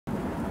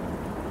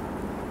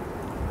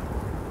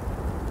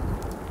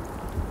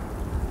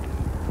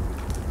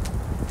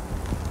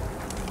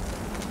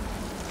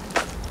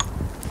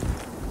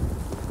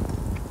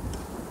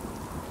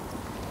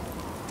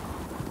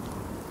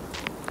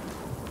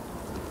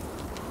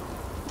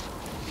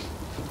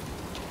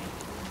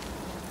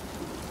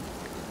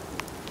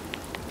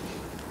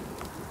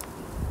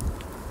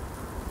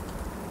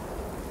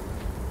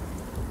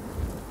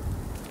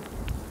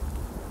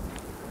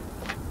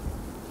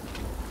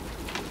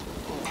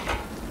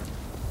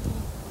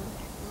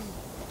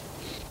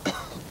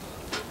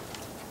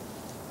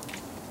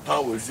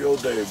How was your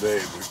day,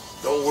 baby?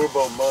 Don't worry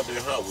about Monday.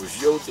 How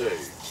was your day?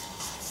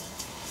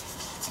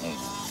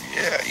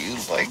 Yeah, you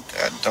like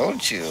that,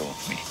 don't you?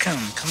 Come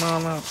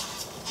on up.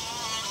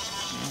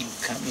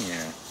 Come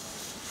here.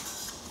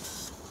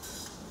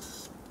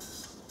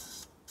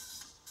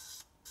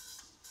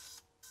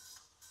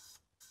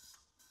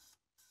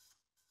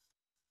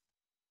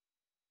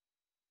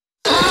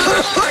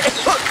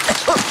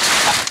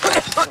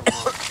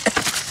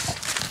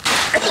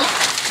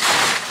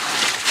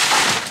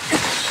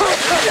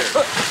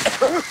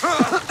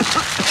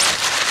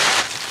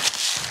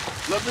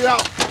 Let me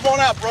out. Come on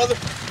out, brother.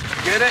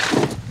 Get it?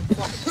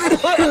 What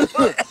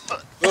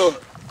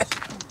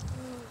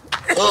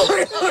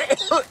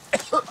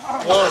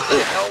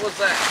the hell was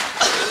that?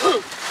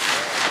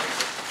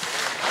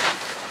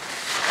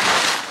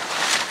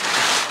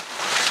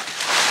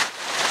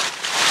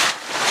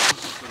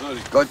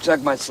 Go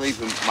check my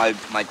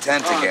my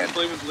tent again.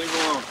 Leave it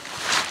alone.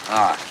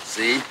 Ah,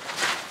 see?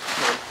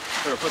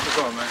 Here, put this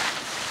on, man.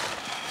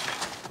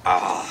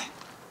 Ah.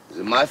 It was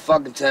in my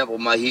fucking tent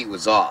when my heat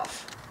was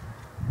off.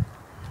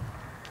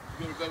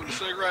 You gonna go with a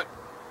cigarette?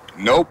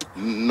 Nope.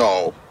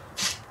 No.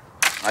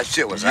 My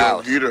shit was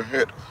out. Get a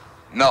hit.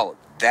 No,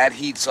 that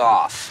heat's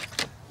off.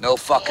 No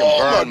fucking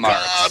burn marks.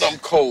 Oh my God, I'm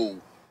cold.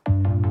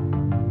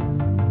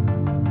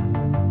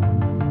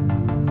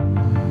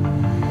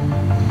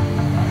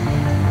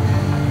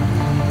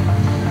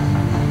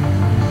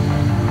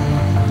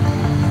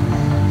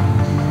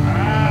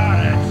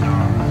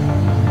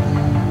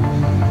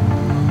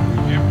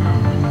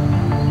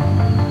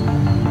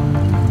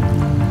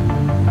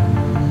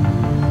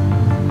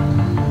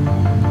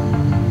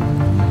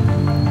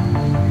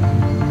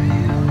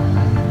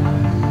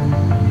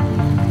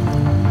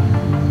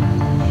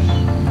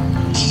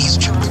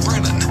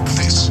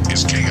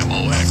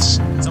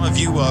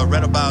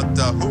 Read about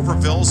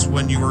Hoovervilles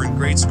when you were in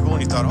grade school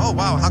and you thought, oh,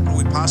 wow, how could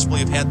we possibly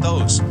have had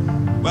those?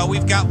 Well,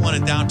 we've got one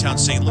in downtown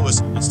St.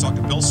 Louis. Let's talk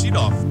to Bill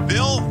Seedoff.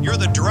 Bill, you're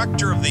the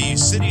director of the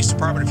city's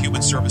Department of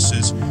Human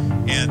Services,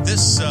 and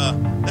this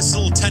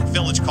little tent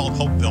village called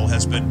Hopeville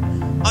has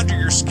been under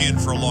your skin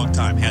for a long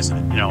time, hasn't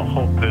it? You know,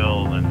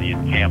 Hopeville and the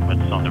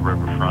encampments on the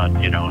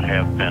riverfront, you know,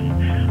 have been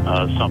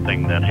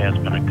something that has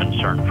been a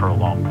concern for a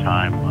long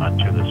time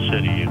to the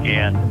city.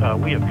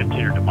 And we have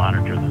continued to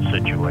monitor the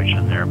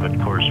situation there, but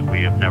of course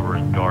we have never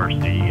endorsed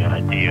the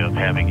idea of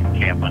having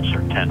encampments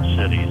or tent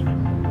cities.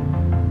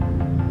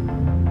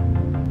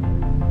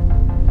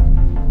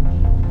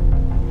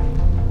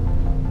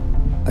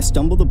 I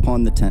stumbled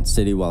upon the tent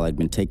city while I'd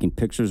been taking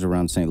pictures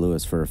around St.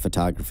 Louis for a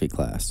photography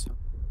class.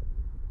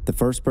 The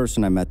first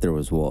person I met there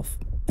was Wolf,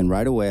 and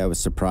right away I was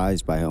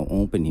surprised by how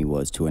open he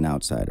was to an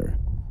outsider.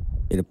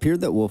 It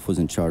appeared that Wolf was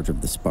in charge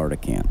of the Sparta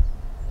camp.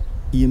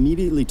 He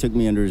immediately took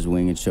me under his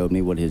wing and showed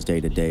me what his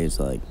day-to-day is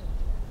like.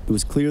 It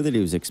was clear that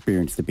he was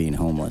experienced at being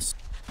homeless.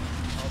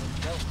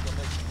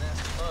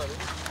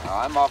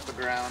 I'm off the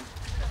ground.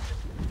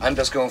 I'm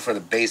just going for the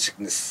basic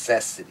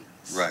necessities.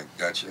 Right,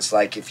 gotcha. It's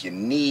like if you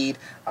need,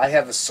 I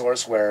have a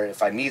source where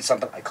if I need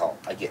something, I call,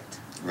 I get it.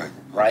 Right.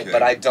 Right, Okay.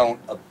 but I don't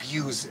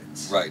abuse it.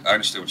 Right, I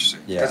understand what you're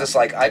saying. Because it's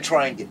like I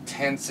try and get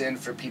tents in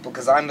for people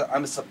because I'm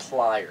a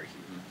supplier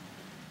here,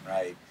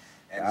 right?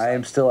 And I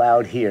am still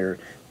out here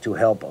to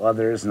help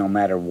others no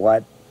matter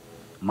what.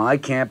 My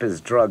camp is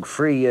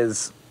drug-free,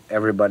 as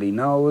everybody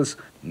knows.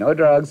 No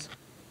drugs,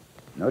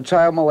 no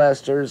child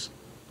molesters,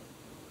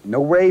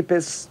 no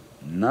rapists,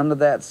 none of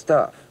that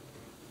stuff.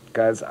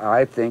 Because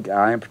I think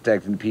I am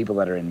protecting the people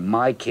that are in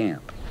my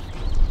camp.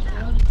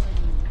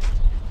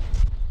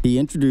 He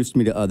introduced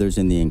me to others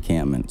in the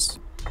encampments.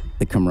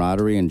 The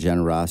camaraderie and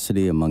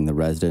generosity among the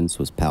residents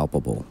was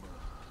palpable.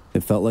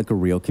 It felt like a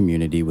real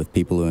community with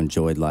people who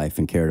enjoyed life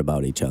and cared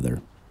about each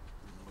other.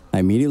 I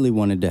immediately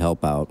wanted to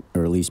help out,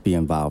 or at least be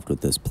involved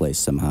with this place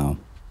somehow.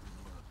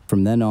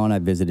 From then on, I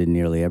visited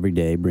nearly every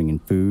day, bringing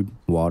food,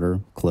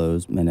 water,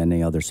 clothes, and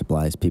any other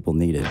supplies people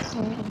needed.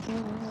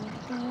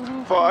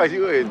 Boy,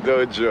 you ain't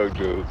no joke,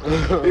 dude.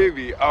 They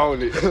be on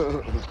it.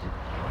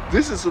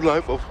 This is the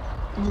life of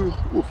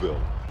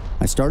Wolfville.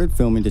 I started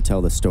filming to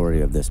tell the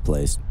story of this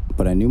place,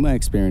 but I knew my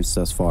experience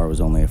thus far was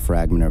only a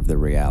fragment of the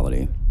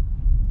reality.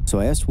 So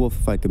I asked Wolf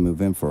if I could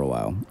move in for a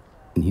while,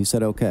 and he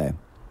said okay.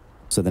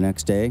 So the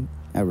next day,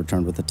 I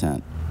returned with a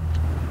tent.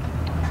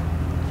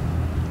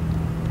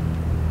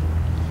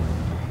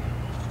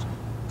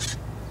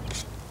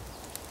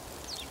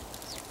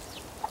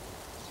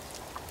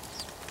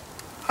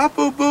 Hi,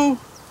 boo-boo.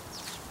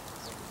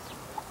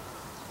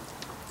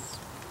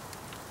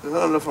 I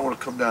don't know if I want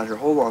to come down here.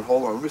 Hold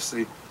on. Let me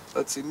see.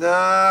 Let's see.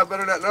 Nah,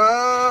 better not.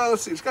 No,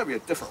 let's see. It's got to be a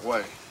different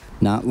way.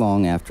 Not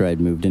long after I'd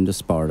moved into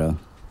Sparta,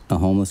 a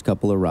homeless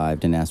couple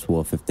arrived and asked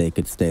Wolf if they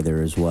could stay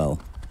there as well.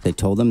 They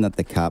told him that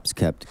the cops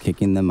kept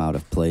kicking them out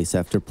of place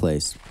after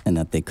place and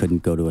that they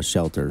couldn't go to a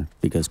shelter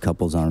because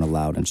couples aren't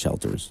allowed in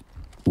shelters.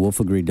 Wolf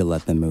agreed to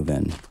let them move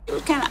in. It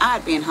was kind of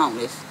odd being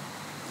homeless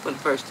for the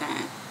first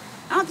time.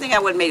 I don't think I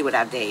would have made it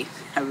without Dave.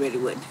 I really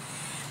wouldn't.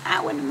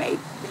 I wouldn't have made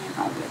being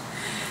homeless.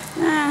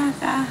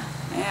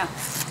 Yeah,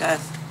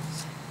 because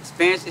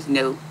experience is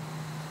new.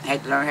 I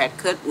had to learn how to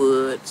cut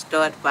wood,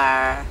 start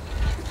fire.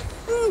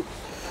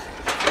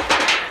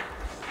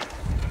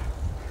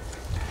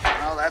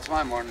 Well, that's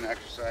my morning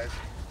exercise.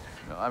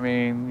 I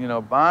mean, you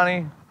know,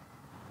 Bonnie,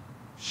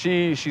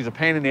 she's a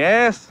pain in the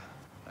ass.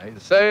 I hate to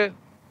say it.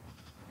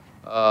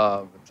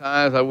 At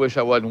times I wish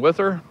I wasn't with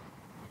her,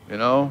 you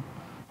know.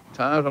 At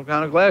times I'm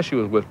kind of glad she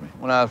was with me.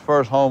 When I was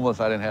first homeless,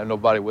 I didn't have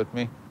nobody with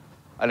me.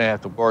 I didn't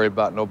have to worry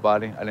about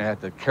nobody. I didn't have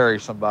to carry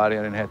somebody.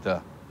 I didn't have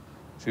to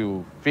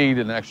feed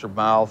an extra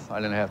mouth. I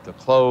didn't have to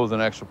clothe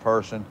an extra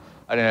person.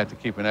 I didn't have to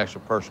keep an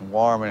extra person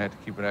warm. I didn't have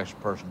to keep an extra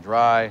person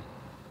dry.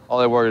 All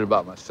I worried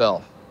about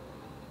myself.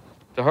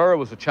 To her, it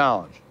was a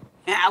challenge.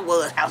 I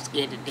was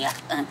scared to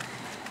death.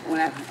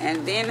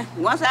 And then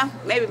once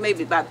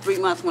maybe about 3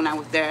 months when I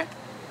was there,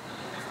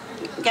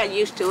 got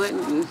used to it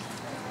and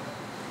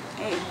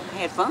hey, I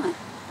had fun.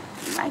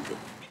 I liked it.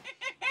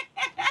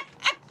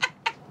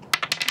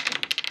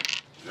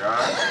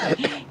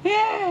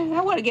 Yeah,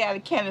 I want to get out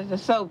of Canada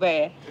so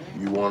bad.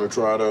 You want to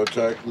try to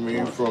attack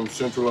me from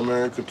Central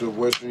America to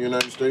Western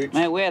United States?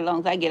 Man, well, as long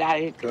as I get out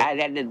of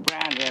that little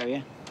brown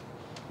area,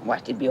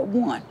 watch it be a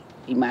 1.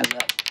 Be my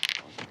luck.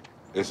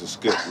 It's a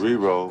skip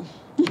re-roll.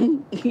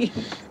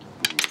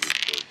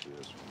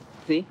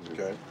 See?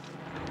 Okay.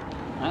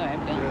 All right,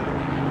 I'm done.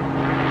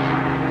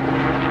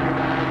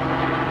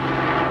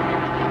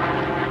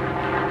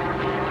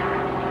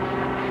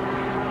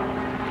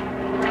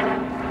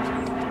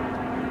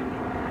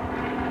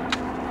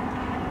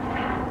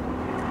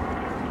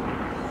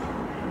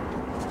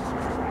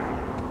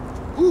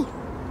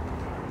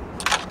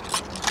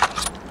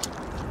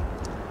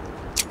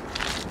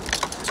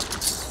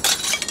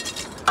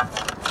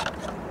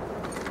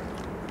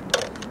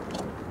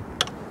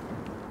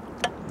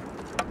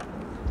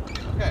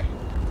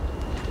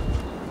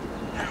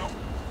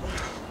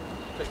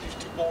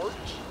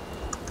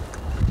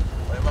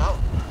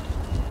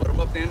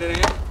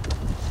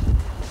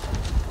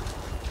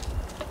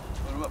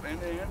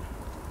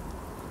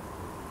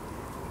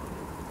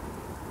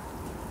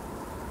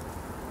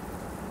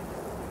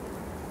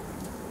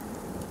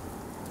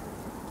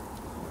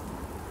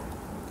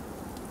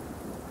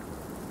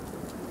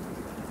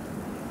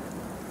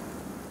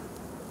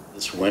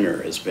 This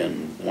winter has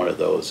been one of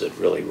those that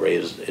really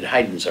it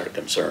heightens our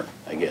concern,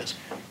 I guess,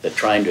 that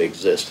trying to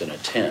exist in a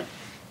tent,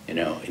 you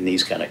know, in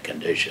these kind of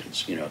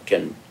conditions, you know,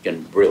 can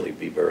really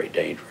be very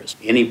dangerous.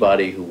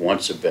 Anybody who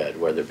wants a bed,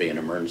 whether it be an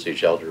emergency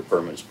shelter or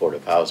permanent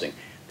supportive housing,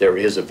 there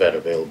is a bed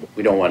available.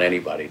 We don't want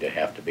anybody to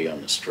have to be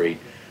on the street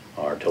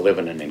or to live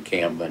in an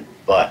encampment.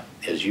 But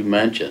as you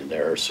mentioned,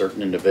 there are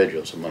certain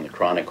individuals among the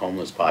chronic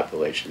homeless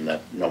population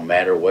that no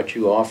matter what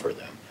you offer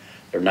them,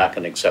 they're not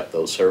going to accept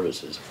those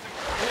services.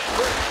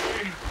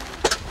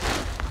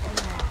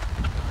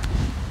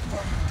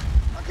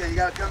 Okay, you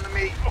gotta come to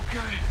me. Okay.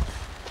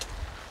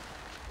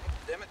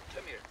 Damn it,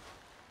 come here.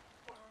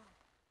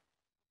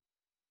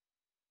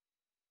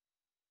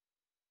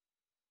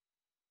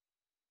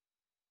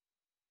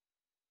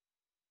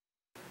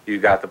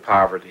 You've got the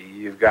poverty,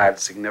 you've got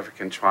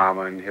significant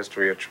trauma and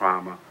history of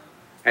trauma,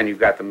 and you've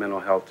got the mental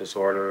health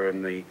disorder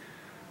and the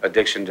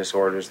addiction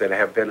disorders that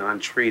have been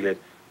untreated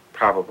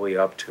probably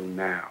up to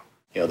now.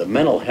 You know, the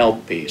mental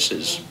health piece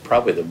is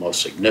probably the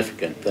most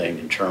significant thing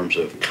in terms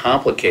of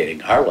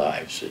complicating our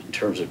lives, in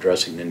terms of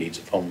addressing the needs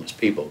of homeless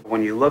people.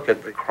 When you look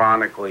at the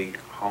chronically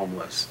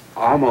homeless,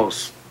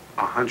 almost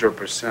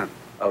 100%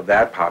 of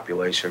that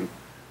population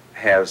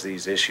has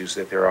these issues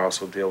that they're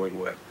also dealing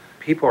with.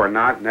 People are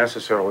not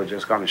necessarily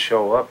just going to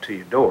show up to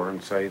your door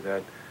and say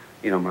that,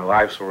 you know, my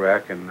life's a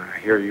wreck and I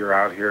hear you're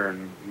out here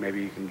and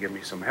maybe you can give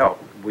me some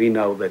help. We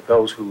know that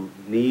those who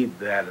need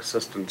that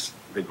assistance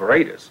the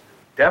greatest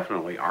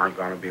definitely aren't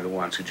going to be the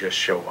ones who just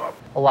show up.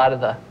 A lot of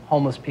the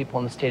homeless people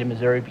in the state of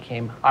Missouri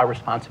became our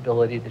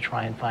responsibility to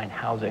try and find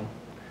housing.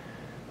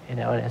 You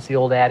know, and as the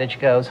old adage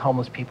goes,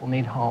 homeless people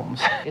need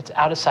homes. It's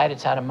out of sight,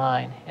 it's out of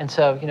mind. And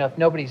so, you know, if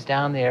nobody's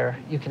down there,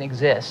 you can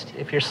exist.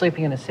 If you're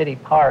sleeping in a city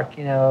park,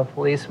 you know, a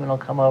policeman will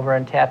come over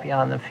and tap you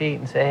on the feet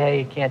and say, hey,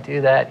 you can't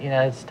do that, you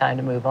know, it's time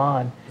to move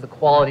on. The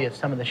quality of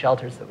some of the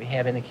shelters that we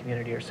have in the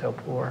community are so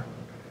poor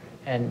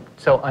and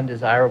so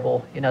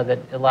undesirable, you know, that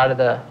a lot of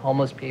the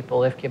homeless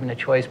people, if given a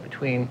choice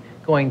between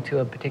going to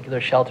a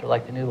particular shelter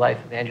like the New Life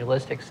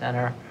Evangelistic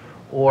Center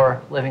or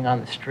living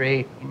on the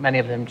street, many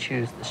of them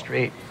choose the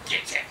street.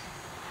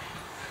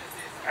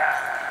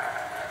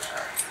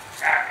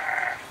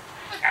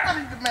 What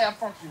is the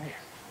malfunction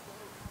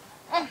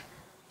here?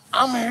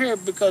 I'm here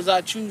because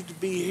I choose to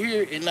be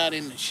here and not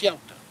in the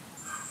shelter.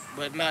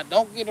 But now,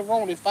 don't get it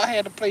wrong, if I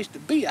had a place to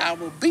be, I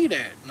would be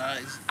there. Now,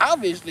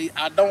 obviously,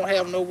 I don't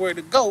have nowhere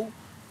to go,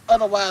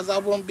 otherwise I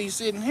wouldn't be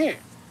sitting here.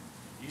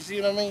 You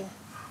see what I mean?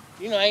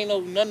 You know, I ain't know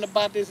nothing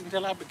about this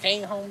until I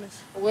became homeless.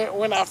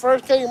 When I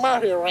first came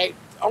out here, right,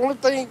 the only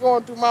thing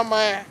going through my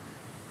mind,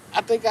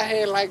 I think I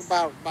had like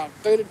about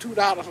 $32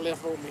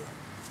 left on me.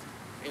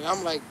 And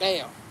I'm like,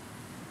 damn,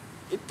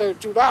 if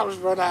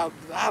 $32 run out,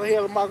 how the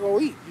hell am I gonna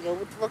eat? You know,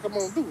 what the fuck I'm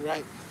gonna do,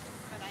 right?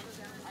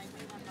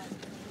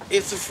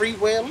 It's a free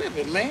way of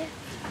living, man.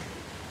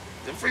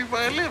 The free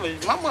way of living.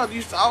 My mother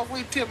used to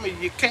always tell me,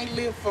 you can't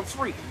live for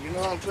free. You know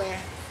what I'm saying?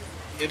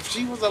 If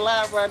she was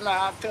alive right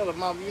now, I'd tell her,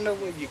 Mom, you know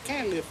what, you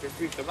can't live for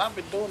free, because I've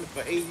been doing it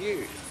for 8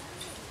 years.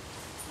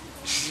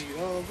 You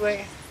know what I'm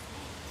saying?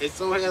 And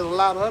so has a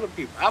lot of other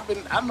people.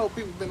 I know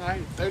people been out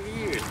here 30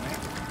 years, man.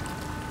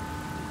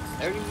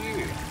 30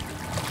 years.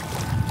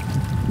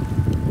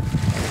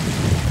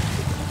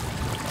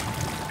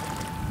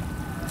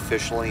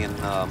 Officially in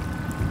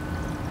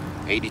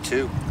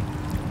 82.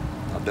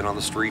 I've been on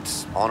the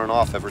streets on and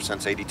off ever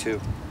since 82.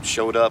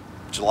 Showed up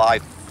July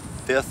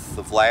 5th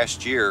of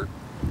last year,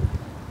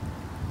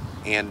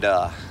 and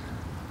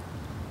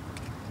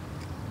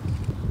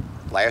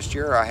last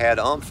year I had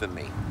umph in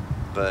me,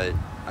 but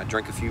I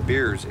drink a few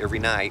beers every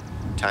night,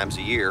 times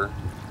a year.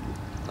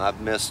 I've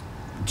missed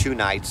 2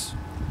 nights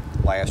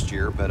last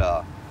year, but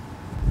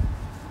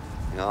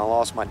you know, I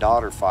lost my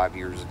daughter 5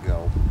 years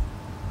ago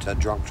to a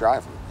drunk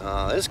driver.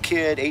 This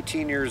kid,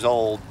 18 years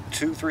old,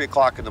 2, 3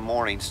 o'clock in the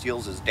morning,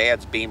 steals his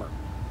dad's Beamer.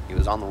 He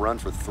was on the run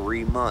for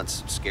 3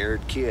 months,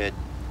 scared kid.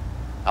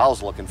 I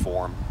was looking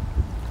for him.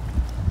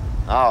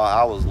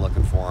 I was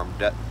looking for him.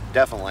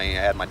 Definitely,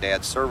 I had my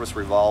dad's service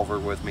revolver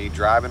with me,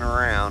 driving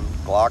around,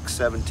 Glock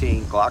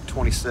 17, Glock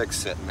 26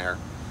 sitting there,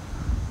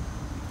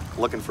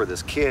 looking for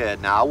this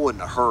kid. Now, I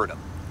wouldn't have hurt him,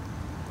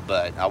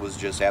 but I was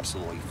just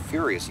absolutely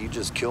furious. You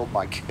just killed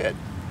my kid.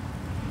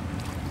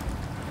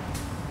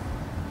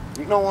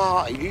 You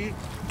know, you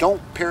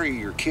don't bury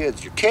your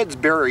kids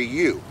bury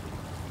you.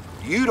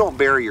 You don't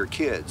bury your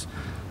kids.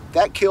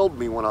 That killed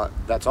me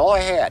that's all I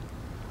had.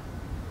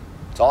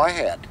 That's all I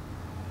had,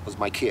 was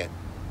my kid.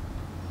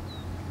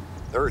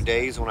 There are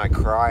days when I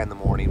cry in the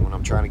morning when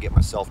I'm trying to get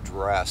myself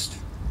dressed.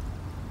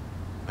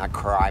 And I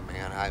cry,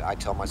 man. I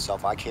tell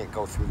myself I can't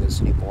go through this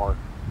anymore.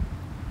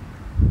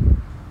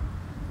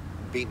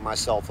 Beating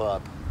myself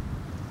up.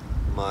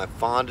 My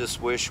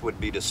fondest wish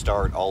would be to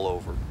start all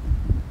over.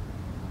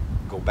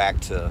 Go back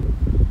to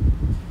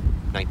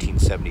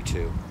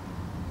 1972.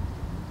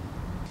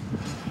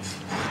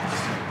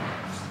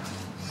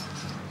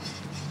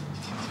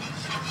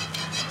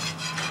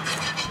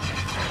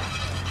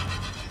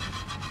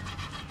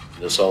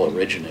 This all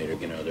originated,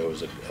 you know, there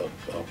was a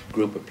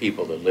group of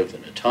people that lived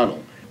in a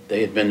tunnel. They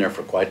had been there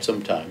for quite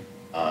some time.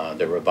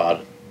 There were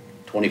about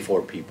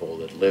 24 people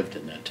that lived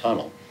in that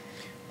tunnel,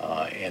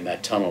 and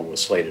that tunnel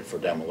was slated for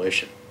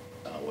demolition,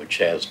 which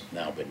has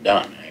now been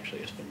done.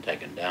 Actually, it's been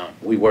taken down.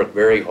 We worked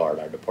very hard,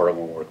 our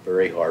department worked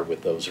very hard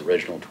with those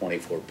original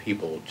 24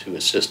 people to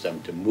assist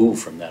them to move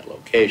from that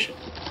location.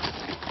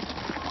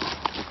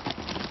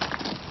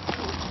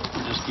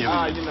 Just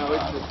giving you know,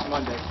 it's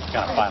Monday.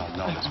 Kind of final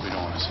notice. We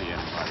don't want to see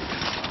anybody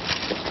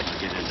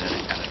get into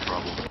any kind of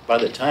trouble. By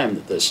the time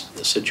that the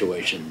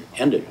situation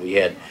ended, we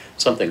had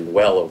something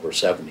well over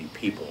 70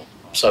 people.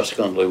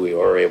 Subsequently, we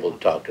were able to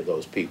talk to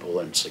those people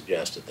and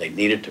suggest that they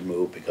needed to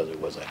move because it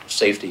was a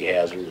safety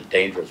hazard, a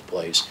dangerous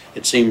place.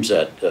 It seems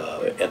that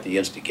at the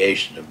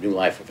instigation of New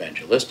Life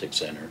Evangelistic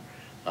Center,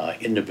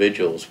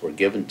 individuals were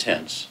given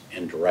tents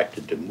and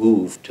directed to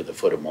move to the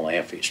foot of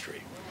Malamphy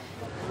Street.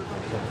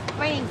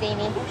 My name's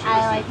Amy.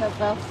 I like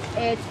Hopeville.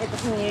 It's a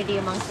community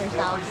amongst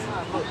ourselves.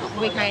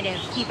 We kind of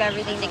keep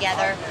everything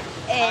together,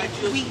 and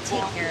we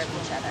take care of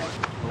each other.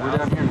 We're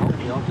down here in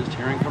Hopeville, just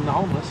hearing from the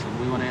homeless, and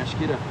we want to ask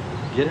you to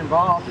get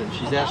involved. And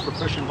she's asked for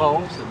push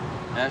involves and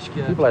ask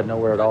you. People had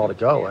nowhere at all to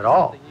go at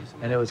all,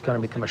 and it was going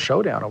to become a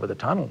showdown over the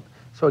tunnel.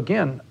 So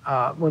again,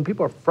 when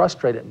people are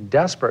frustrated and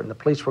desperate, and the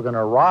police were going to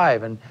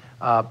arrive, and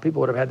people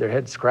would have had their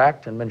heads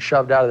cracked and been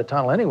shoved out of the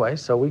tunnel anyway.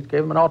 So we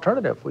gave them an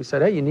alternative. We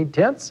said, hey, you need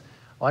tents?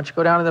 Why don't you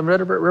go down to the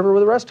river where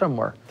the rest of them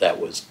were? That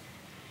was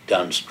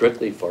done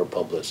strictly for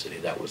publicity.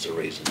 That was the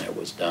reason that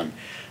was done,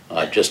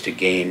 just to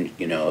gain,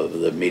 you know,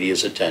 the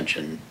media's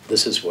attention.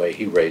 This is why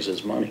he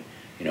raises money,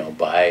 you know,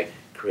 by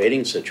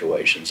creating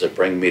situations that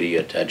bring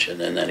media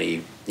attention, and then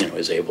he, you know,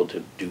 is able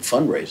to do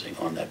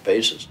fundraising on that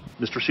basis.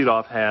 Mr.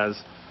 Seedoff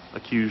has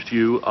accused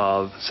you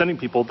of sending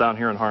people down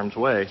here in harm's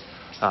way,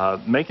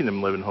 making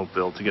them live in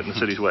Hopeville to get in the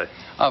city's way.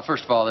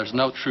 First of all, there's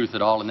no truth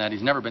at all in that.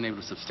 He's never been able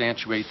to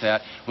substantiate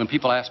that. When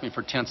people asked me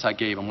for tents, I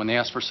gave them. When they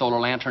asked for solar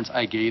lanterns,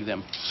 I gave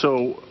them.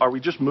 So are we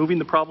just moving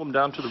the problem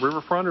down to the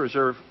riverfront, or is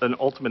there an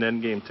ultimate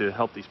end game to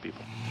help these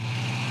people?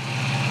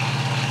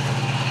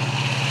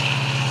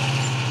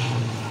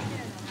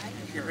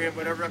 You can bring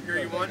whatever up here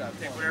you want.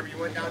 Take whatever you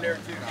want down there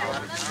too.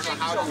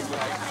 I don't know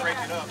how to break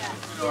it up.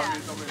 You know what I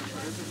mean?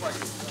 This is like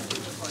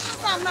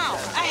No,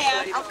 I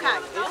am. Okay.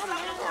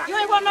 You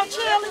ain't want no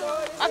chili?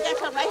 I got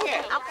some right here.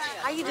 Okay.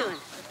 How you doing?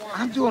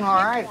 I'm doing all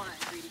right.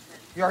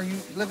 Are you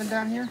living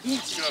down here?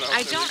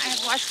 I don't. I have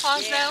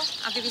washcloths, though.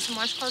 I'll give you some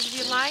washcloths if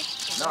you'd like.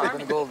 No, I'm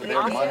going to go over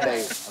there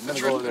Monday. I'm going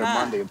to go over there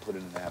Monday and put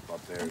in an app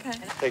up there. Okay.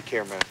 Take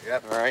care, man.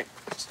 Yep. All right.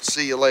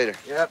 See you later.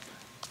 Yep.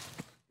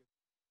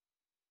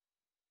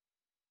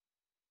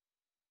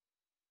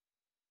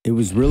 It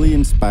was really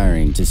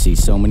inspiring to see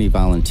so many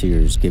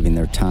volunteers giving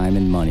their time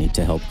and money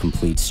to help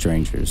complete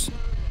strangers.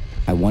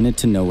 I wanted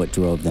to know what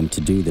drove them to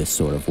do this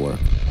sort of work.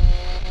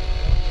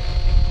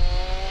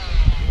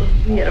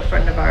 We had a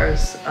friend of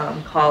ours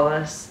call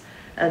us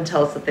and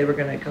tell us that they were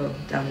going to go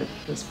down to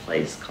this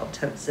place called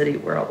Tent City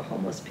where all the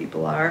homeless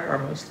people are, or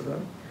most of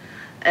them.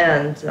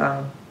 And,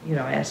 you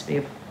know, asked me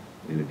if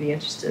we would be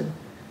interested.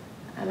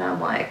 And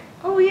I'm like,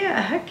 oh yeah,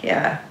 heck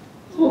yeah.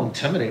 It's a little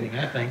intimidating,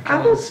 I think. I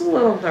was a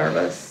little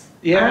nervous.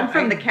 Yeah, I'm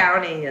from the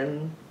county,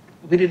 and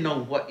we didn't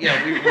know what.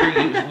 Yeah,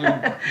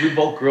 we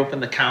both grew up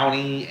in the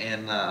county,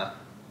 and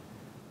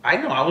I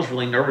know I was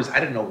really nervous. I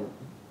didn't know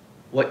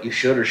what you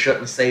should or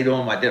shouldn't say to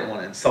them. I didn't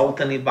want to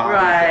insult anybody.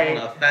 I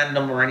didn't want to offend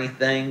them or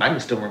anything. I can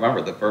still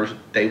remember the first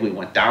day we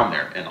went down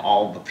there and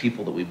all the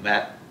people that we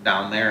met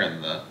down there,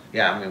 and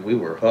I mean, we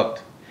were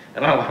hooked.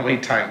 And I don't know how many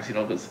times, you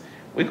know, because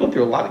we go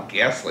through a lot of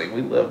gasoline.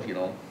 We live, you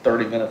know,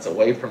 30 minutes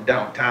away from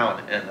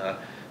downtown, and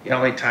you know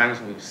how many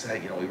times we've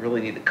said, you know, we really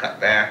need to cut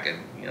back, and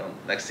you know,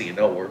 next thing you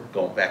know, we're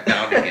going back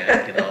down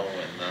again, you know,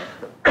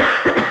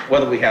 and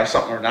whether we have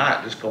something or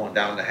not, just going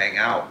down to hang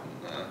out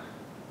and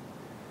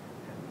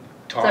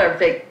talk. It's our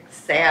big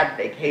sad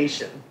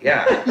vacation.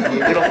 Yeah, I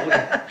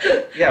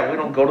mean, we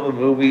don't go to the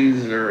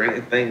movies or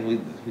anything.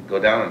 We go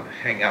down and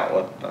hang out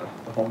with the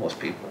homeless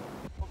people.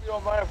 Hope you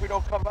don't mind if we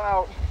don't come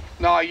out.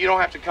 No, you don't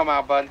have to come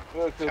out, bud.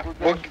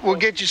 We'll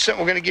get you some.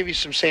 We're gonna give you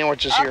some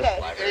sandwiches here.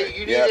 Hey,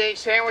 you need any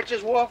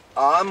sandwiches, Wolf?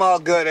 I'm all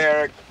good,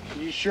 Eric.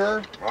 You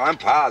sure? Well, I'm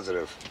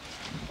positive.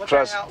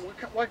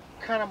 What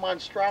kind of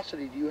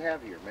monstrosity do you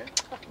have here, man?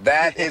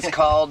 That is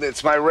called,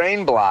 it's my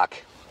rain block.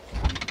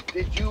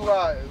 Did you,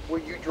 were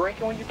you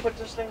drinking when you put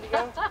this thing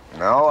together?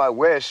 No, I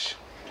wish.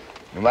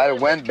 It might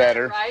have went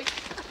better. Right?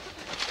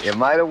 It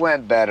might have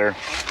went better.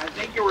 I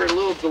think you were a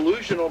little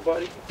delusional,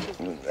 buddy.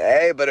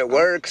 Hey, but it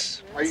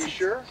works. Are you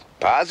sure?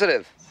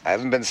 Positive. I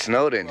haven't been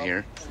snowed in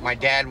here. My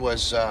dad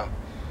was a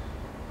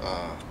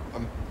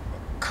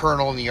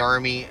colonel in the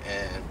Army,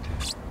 and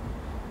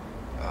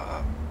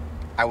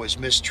I was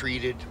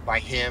mistreated by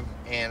him,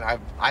 and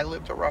I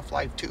lived a rough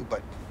life too,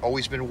 but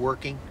always been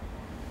working,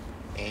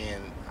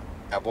 and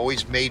I've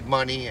always made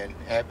money, and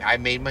I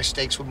made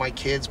mistakes with my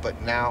kids,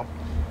 but now,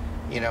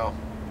 you know,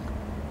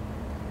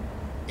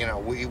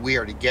 we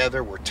are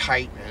together, we're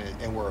tight,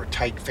 and we're a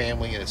tight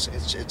family, and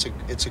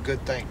it's a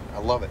good thing. I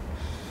love it.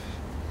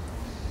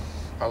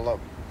 I love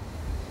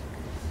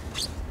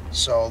it.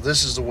 So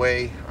this is the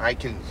way I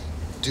can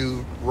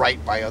do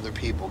right by other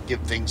people,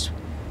 give things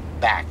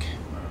back,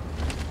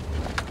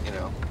 you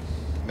know,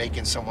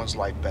 making someone's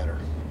life better.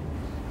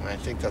 And I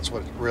think that's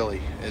what it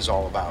really is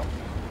all about.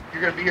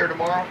 You're gonna be here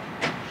tomorrow?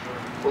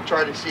 We'll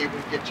try to see if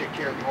we can get you a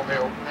care. You want me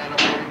to open that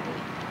up for you?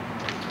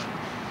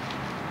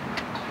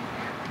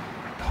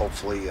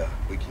 Hopefully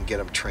we can get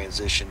them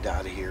transitioned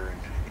out of here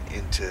and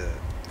into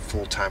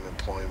full-time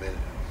employment.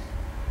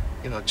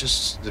 You know,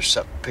 just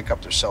pick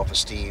up their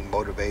self-esteem,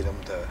 motivate them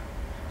to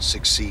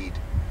succeed.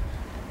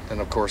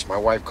 And of course, my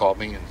wife called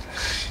me and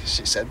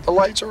she said, "The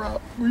lights are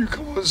out. Will you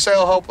come over and say,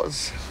 help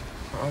us?"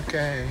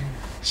 Okay.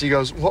 She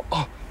goes, "Well,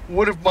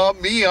 what if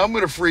I'm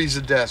gonna freeze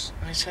to death?"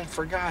 I said,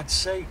 "For God's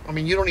sake. I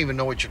mean, you don't even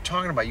know what you're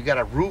talking about. You got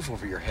a roof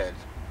over your head."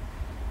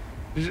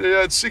 She said,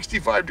 "Yeah, it's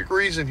 65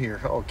 degrees in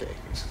here." Okay.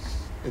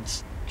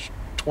 It's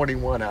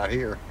 21 out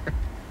here.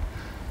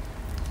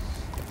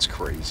 That's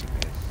crazy,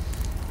 man.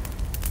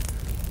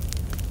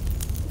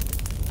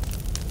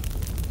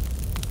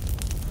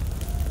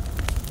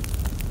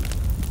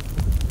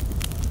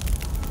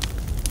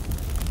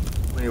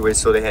 Anyway,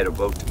 so they had a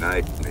vote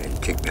tonight, and they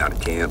kicked me out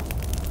of camp.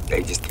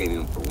 They just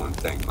came in for one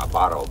thing. My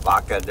bottle of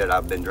vodka that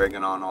I've been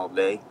drinking on all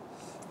day,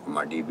 and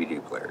my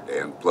DVD player. They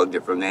unplugged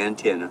it from the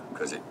antenna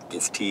because it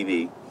gets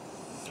TV,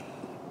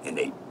 and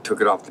they took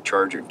it off the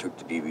charger and took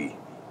the DVD.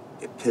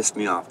 It pissed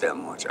me off that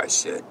much. I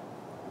said,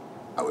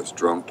 I was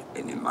drunk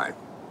and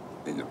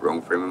in the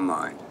wrong frame of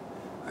mind.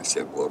 I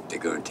said, well, if they're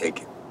going to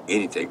take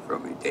anything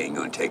from me, they ain't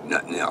going to take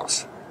nothing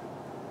else.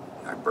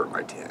 And I burned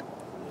my tent.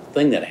 The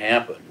thing that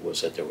happened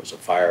was that there was a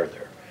fire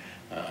there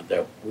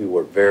that we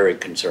were very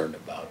concerned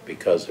about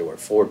because there were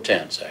 4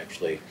 tents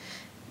actually.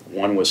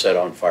 One was set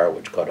on fire,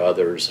 which caught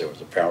others. There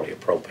was apparently a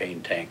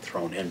propane tank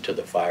thrown into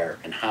the fire.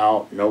 And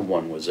how no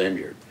one was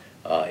injured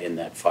in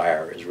that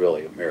fire is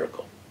really a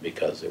miracle,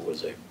 because it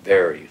was a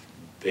very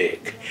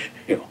big,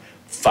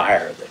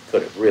 fire that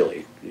could have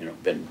really,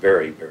 been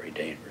very, very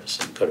dangerous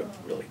and could have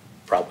really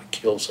probably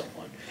killed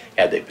someone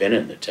had they been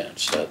in the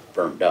tents that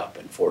burned up.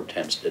 And 4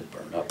 tents did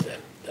burn up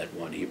that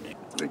one evening.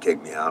 They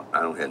kicked me out.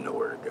 I don't have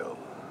nowhere to go.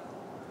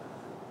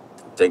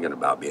 I'm thinking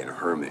about being a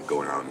hermit,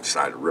 going out on the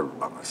side of the river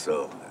by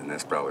myself, and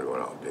that's probably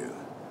what I'll do.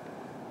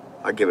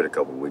 I'll give it a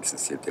couple of weeks and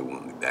see if they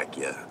want me back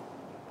yet.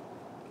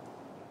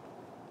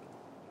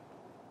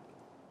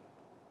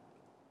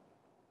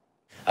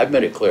 I've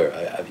made it clear.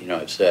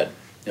 I've said,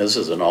 this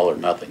is an all or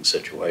nothing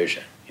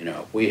situation.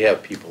 If we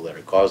have people that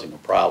are causing a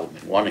problem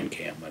in one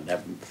encampment,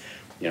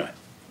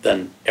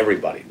 then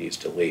everybody needs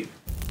to leave.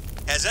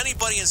 Has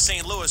anybody in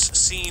St. Louis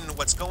seen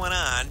what's going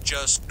on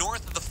just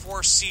north of the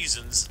Four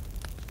Seasons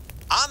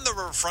on the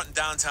riverfront in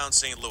downtown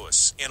St.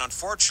 Louis. And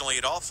unfortunately,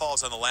 it all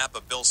falls on the lap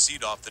of Bill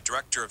Seedoff, the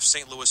director of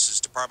St.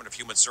 Louis's Department of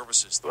Human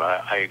Services.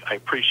 I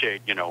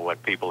appreciate,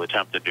 what people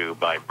attempt to do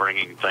by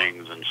bringing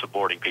things and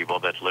supporting people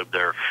that live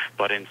there.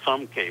 But in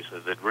some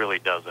cases, it really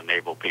does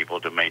enable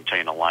people to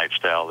maintain a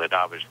lifestyle that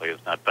obviously is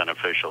not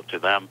beneficial to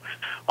them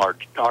or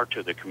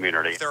to the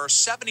community. There are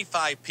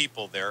 75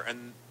 people there,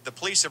 and the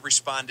police have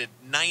responded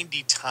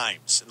 90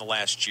 times in the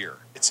last year.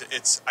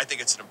 I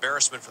think it's an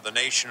embarrassment for the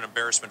nation, an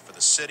embarrassment for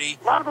the city.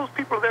 A lot of those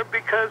people are there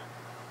because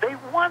they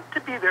want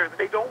to be there.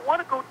 They don't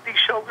want to go to these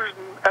shelters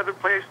and other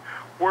places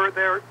where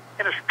they're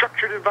in a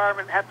structured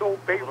environment and have to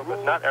obey rules.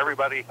 But not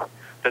everybody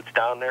that's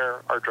down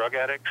there are drug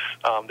addicts.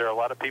 There are a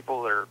lot of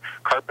people that are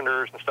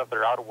carpenters and stuff that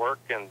are out of work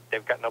and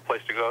they've got no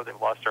place to go. They've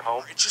lost their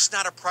home. It's just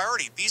not a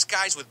priority. These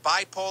guys with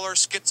bipolar,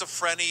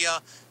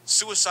 schizophrenia,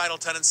 suicidal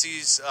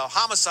tendencies,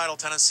 homicidal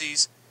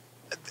tendencies,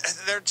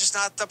 they're just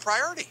not the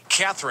priority.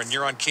 Catherine,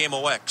 you're on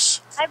KMOX.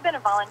 I've been a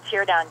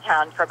volunteer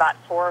downtown for about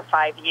 4 or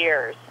 5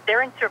 years.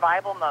 They're in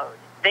survival mode.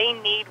 They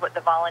need what the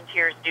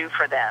volunteers do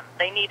for them.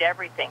 They need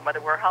everything, whether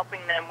we're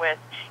helping them with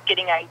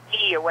getting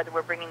ID or whether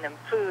we're bringing them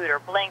food or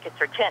blankets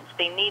or tents.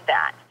 They need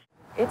that.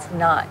 It's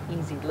not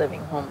easy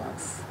living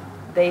homeless.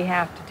 They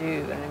have to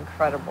do an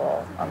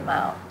incredible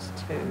amount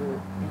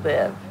to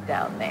live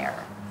down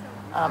there,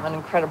 an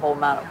incredible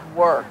amount of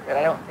work that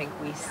I don't think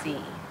we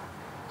see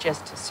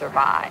just to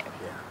survive.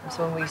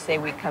 So when we say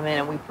we come in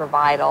and we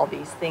provide all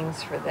these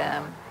things for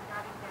them,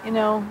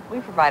 we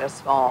provide a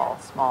small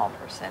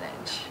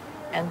percentage,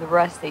 and the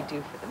rest they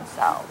do for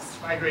themselves.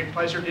 It's my great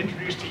pleasure to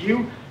introduce to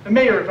you the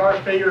mayor of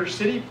our favorite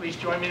city. Please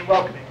join me in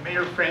welcoming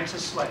Mayor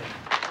Francis Slade.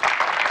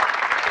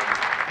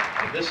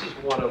 This is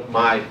one of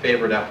my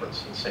favorite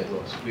efforts in St.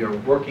 Louis. We are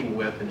working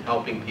with and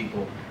helping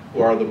people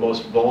who are the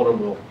most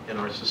vulnerable in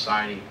our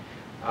society.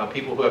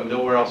 People who have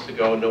nowhere else to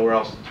go, nowhere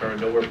else to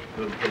turn, nowhere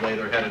to lay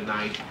their head at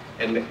night,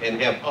 and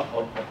have a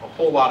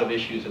whole lot of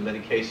issues in many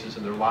cases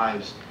in their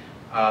lives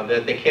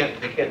that they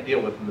can't deal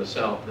with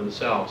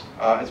themselves.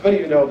 As many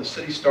of you know, the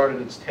city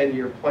started its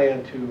 10-year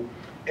plan to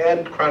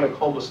end chronic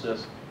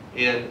homelessness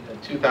in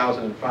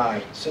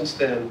 2005. Since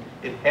then,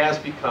 it has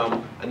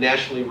become a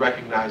nationally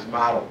recognized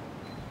model.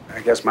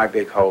 I guess my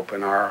big hope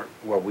and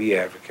what we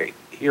advocate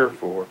here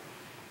for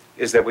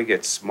is that we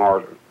get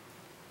smarter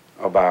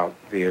about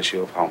the issue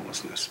of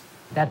homelessness.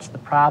 That's the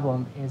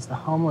problem, is the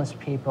homeless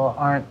people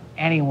aren't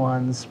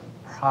anyone's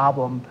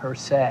problem per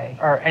se,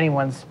 or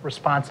anyone's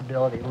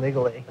responsibility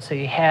legally. So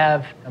you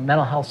have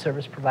mental health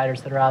service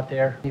providers that are out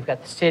there. You've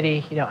got the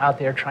city, out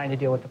there trying to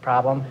deal with the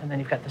problem, and then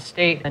you've got the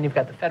state, and you've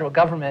got the federal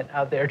government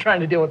out there trying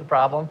to deal with the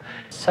problem.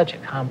 It's such a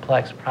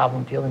complex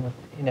problem dealing with,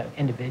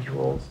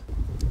 individuals.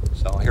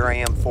 So here I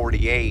am,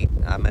 48.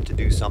 I meant to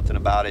do something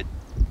about it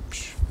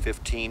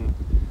 15,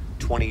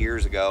 20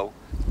 years ago.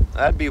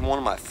 That'd be one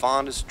of my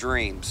fondest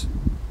dreams.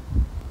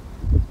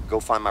 Go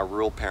find my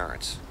real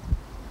parents.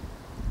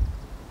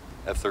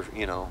 If they're,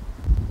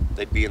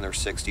 they'd be in their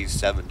 60s,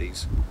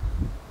 70s.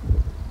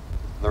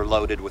 They're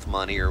loaded with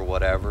money or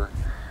whatever.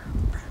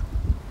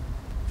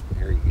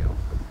 Here you go.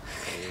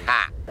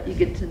 Ha! You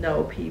get to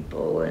know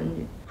people and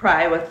you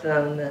cry with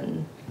them.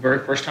 And The very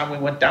first time we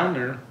went down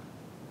there,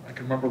 I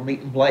can remember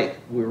meeting Blake.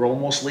 We were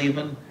almost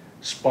leaving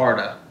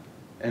Sparta,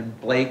 and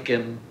Blake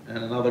and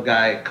another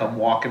guy come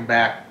walking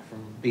back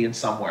from being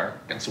somewhere.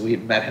 And so we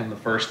had met him the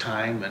first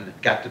time and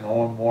got to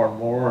know him more and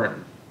more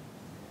and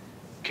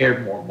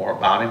cared more and more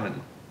about him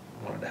and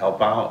wanted to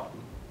help out.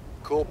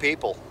 Cool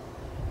people.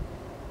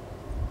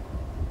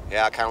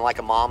 Yeah, kind of like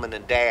a mom and a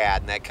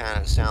dad, and that kind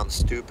of sounds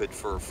stupid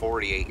for a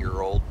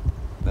 48-year-old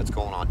that's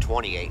going on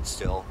 28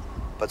 still.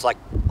 But it's like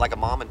a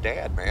mom and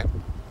dad, man.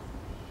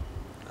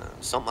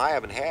 Something I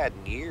haven't had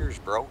in years,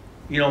 bro.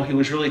 He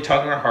was really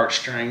tugging our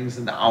heartstrings,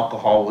 and the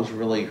alcohol was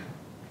really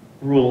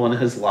ruling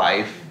his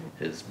life.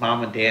 His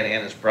mom and dad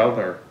and his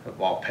brother have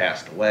all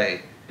passed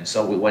away. And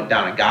so we went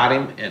down and got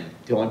him, and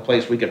the only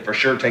place we could for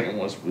sure take him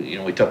was,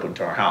 we took him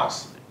to our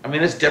house. I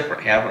mean, it's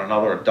different having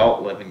another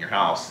adult live in your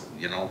house,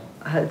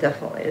 I had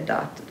definitely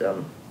adopted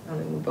him. I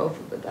mean, we both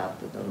have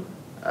adopted him.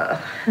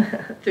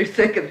 Through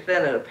thick and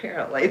thin, and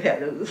apparently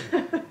that is.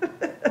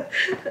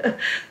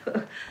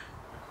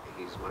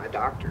 He's my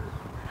doctor.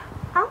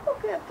 I'll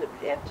look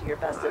after your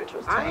best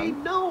interest. I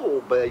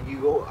know, but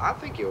I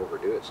think you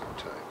overdo it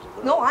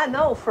sometimes. No, I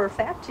know for a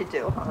fact you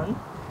do, hon.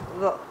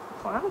 The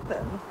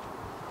Klonopin.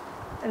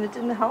 And it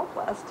didn't help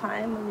last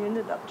time, and you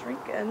ended up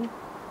drinking.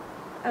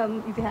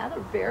 You've had a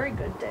very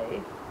good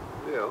day.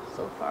 Yeah.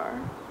 So far.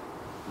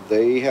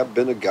 They have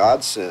been a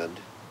godsend.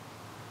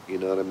 You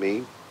know what I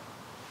mean?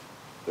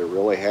 They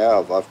really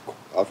have.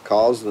 I've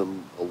caused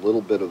them a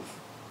little bit of,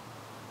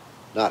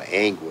 not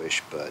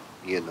anguish, but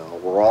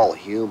we're all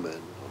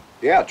human.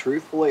 Yeah,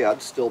 truthfully,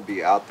 I'd still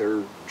be out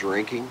there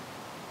drinking,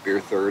 beer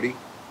 30.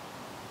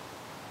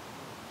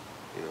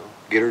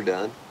 Get her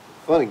done.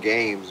 Fun and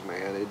games,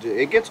 man.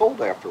 It gets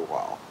old after a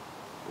while.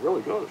 It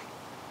really does.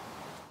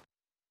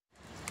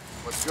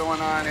 What's going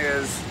on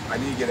is I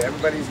need to get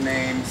everybody's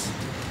names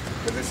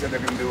because they said they're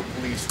going to do a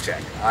police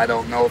check. I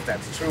don't know if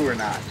that's true or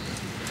not.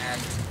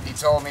 And He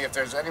told me if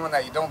there's anyone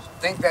that you don't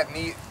think that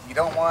you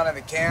don't want in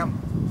the camp,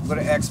 put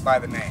an X by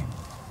the name.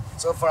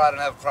 So far, I don't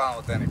have a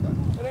problem with anybody.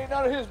 It ain't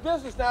none of his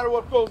business now to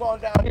what goes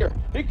on down here.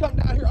 He come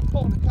down here, I'm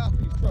calling the cops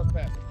for these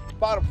trespassing.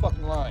 Bottom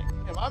fucking line.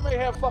 I may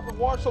have fucking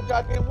warrants, so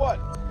goddamn what?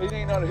 It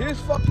ain't none of his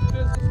fucking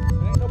business.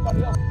 It ain't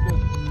nobody else's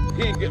business.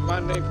 He ain't getting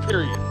my name,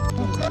 period.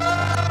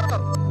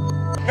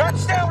 You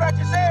understand what I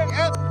just said,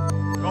 yeah?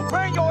 Don't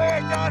bring your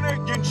ass down there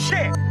getting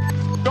shit.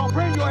 Don't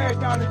bring your ass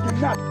down there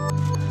getting nothing.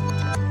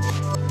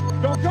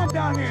 Don't come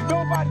down here in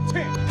nobody's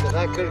tent. Because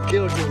I could have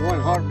killed you in one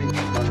heartbeat,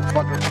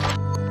 motherfucker.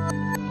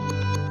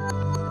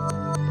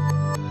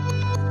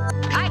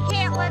 I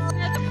can't listen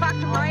to the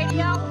fucking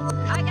radio.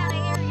 I gotta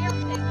hear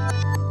everything.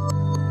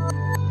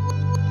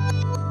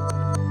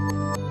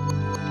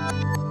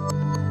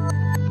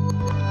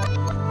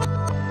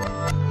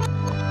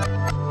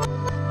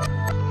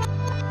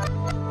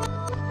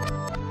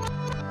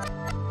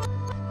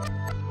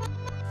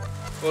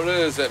 What it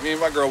is that me and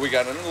my girl, we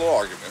got in a little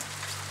argument.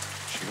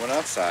 She went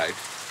outside,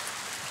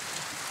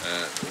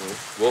 and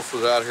Wolf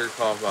was out here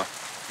talking about,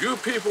 you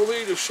people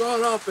need to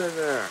shut up in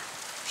there.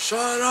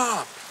 Shut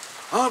up.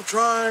 I'm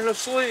trying to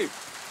sleep.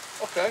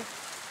 Okay.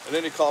 And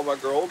then he called my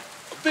girl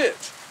a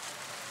bitch.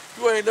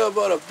 You ain't nothing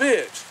but a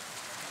bitch.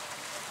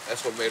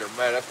 That's what made her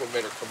mad. That's what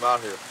made her come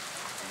out here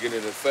and get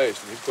in his face.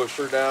 And he pushed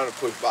her down and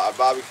pushed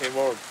Bobby came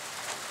over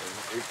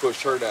and he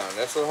pushed her down.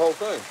 That's the whole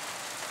thing.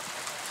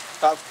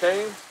 Cops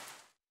came.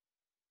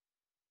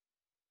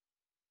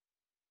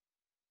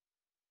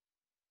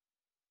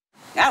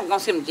 I was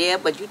gonna send him to jail,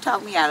 but you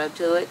talked me out of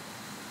it.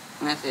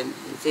 And I said,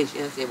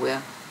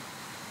 well,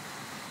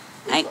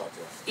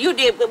 you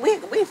did, but we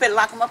finna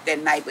lock him up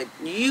that night. But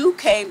you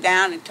came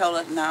down and told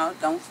us, no,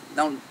 don't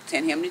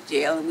send him to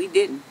jail, and we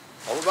didn't.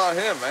 All about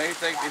him, man. He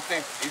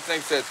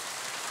thinks that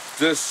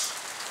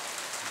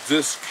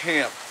this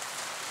camp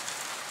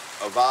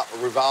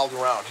revolved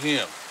around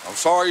him. I'm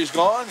sorry he's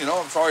gone. You know,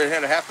 I'm sorry it had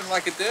to happen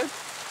like it did.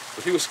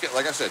 But he was,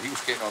 like I said, he was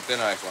skating on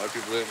thin ice. A lot of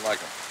people didn't like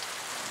him.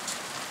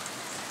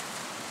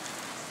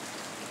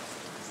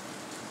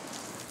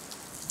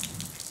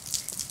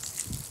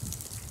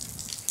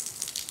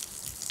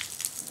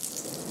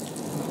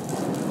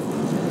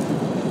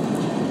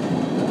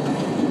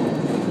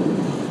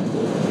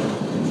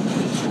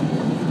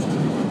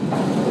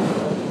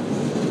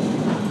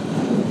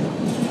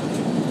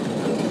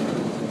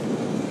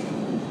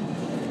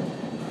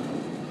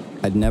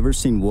 I'd never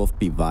seen Wolf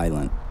be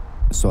violent,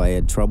 so I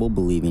had trouble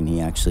believing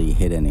he actually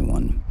hit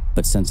anyone.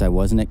 But since I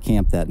wasn't at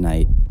camp that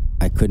night,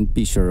 I couldn't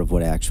be sure of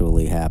what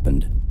actually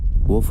happened.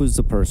 Wolf was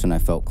the person I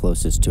felt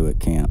closest to at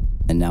camp,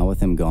 and now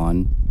with him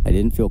gone, I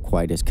didn't feel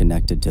quite as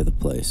connected to the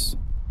place.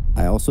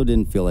 I also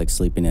didn't feel like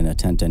sleeping in a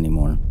tent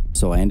anymore,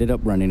 so I ended up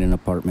renting an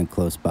apartment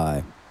close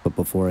by, but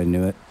before I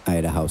knew it, I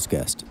had a house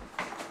guest.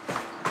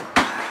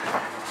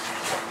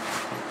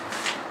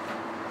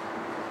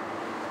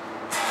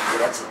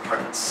 That's the part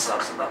that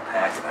sucks about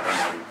packing. I don't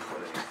know where you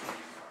put it.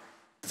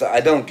 So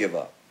I don't give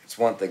up. It's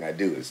one thing I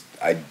do is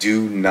I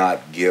do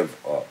not give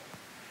up.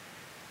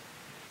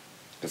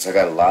 Because I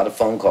got a lot of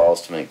phone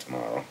calls to make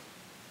tomorrow.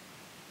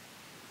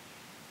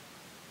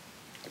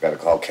 I got to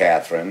call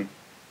Catherine,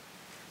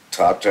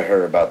 talk to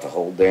her about the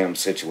whole damn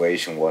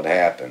situation, what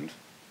happened.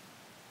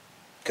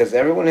 Because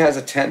everyone has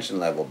a tension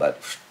level, but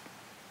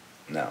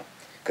no.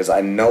 Because I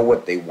know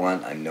what they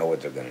want. I know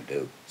what they're going to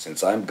do.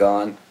 Since I'm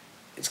gone,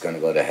 it's going to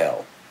go to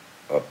hell.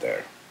 Up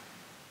there.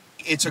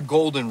 It's a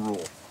golden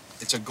rule.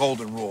 It's a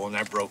golden rule, and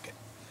I broke it.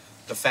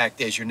 The fact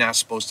is, you're not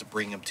supposed to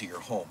bring them to your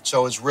home.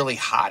 So it was really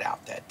hot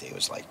out that day. It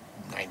was like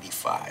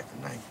 95,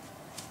 and I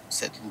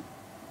said,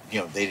 you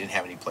know, they didn't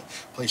have any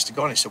place to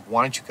go, and I said,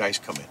 why don't you guys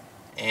come in?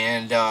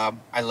 And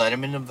I let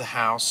them into the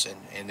house,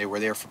 and they were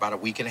there for about a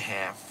week and a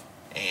half,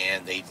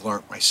 and they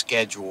learned my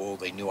schedule.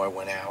 They knew I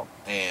went out,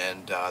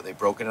 and they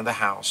broke into the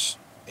house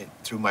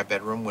through my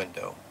bedroom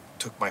window,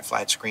 took my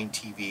flat screen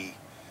TV,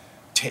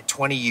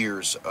 20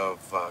 years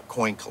of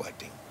coin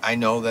collecting. I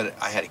know that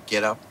I had to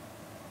get up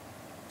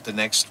the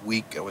next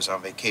week. I was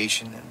on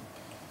vacation and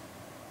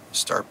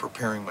start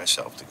preparing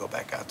myself to go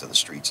back out to the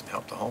streets and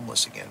help the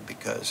homeless again,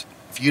 because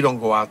if you don't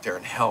go out there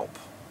and help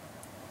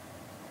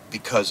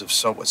because of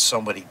what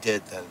somebody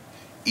did, then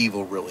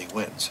evil really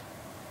wins,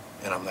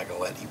 and I'm not going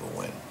to let evil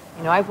win.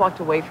 You know, I've walked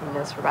away from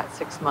this for about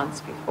 6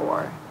 months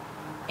before,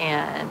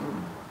 and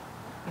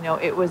you know,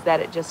 it was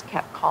that it just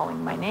kept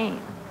calling my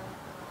name.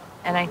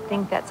 And I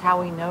think that's how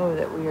we know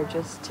that we are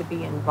just to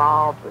be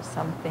involved with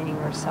something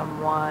or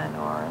someone,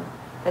 or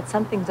that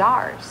something's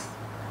ours.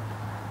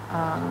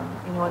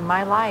 You know, in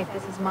my life,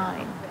 this is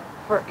mine.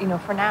 For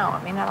now,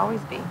 it may not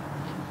always be.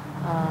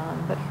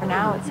 But for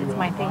now, it's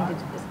my thing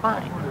it's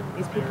mine.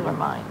 These people are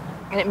mine.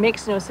 And it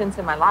makes no sense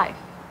in my life.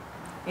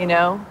 You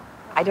know,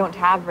 I don't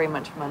have very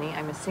much money.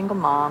 I'm a single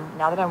mom.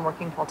 Now that I'm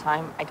working full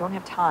time, I don't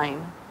have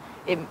time.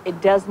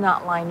 It does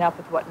not line up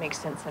with what makes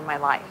sense in my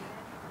life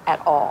at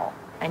all.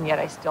 And yet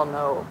I still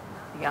know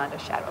beyond a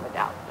shadow of a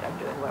doubt that I'm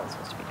doing what I'm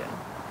supposed to be doing.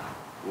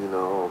 You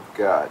know, I've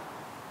got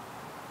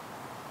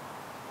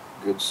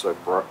good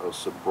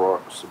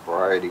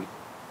sobriety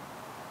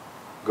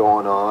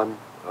going on.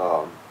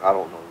 I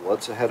don't know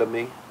what's ahead of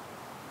me.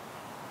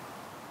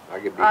 I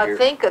could be here.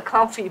 Think a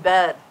comfy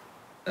bed.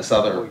 This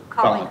other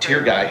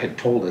volunteer guy had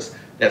told us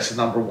that's the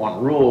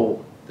 #1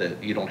 rule,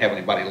 that you don't have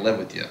anybody live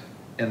with you.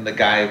 And the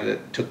guy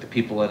that took the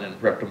people in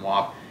and ripped them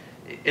off,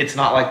 it's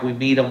not like we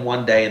meet them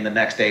one day and the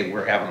next day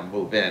we're having them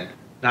move in.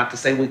 Not to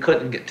say we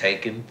couldn't get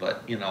taken,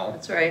 but you know,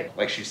 that's right.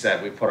 Like she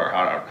said, we put our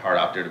heart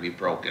out there to be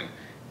broken,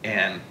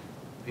 and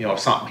you know, if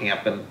something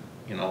happened,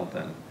 you know,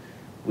 then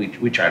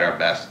we tried our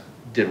best,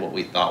 did what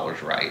we thought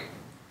was right.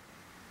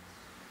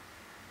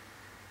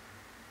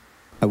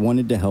 I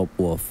wanted to help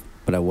Wolf,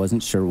 but I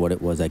wasn't sure what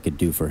it was I could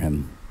do for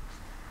him.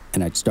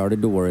 And I'd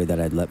started to worry that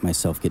I'd let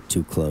myself get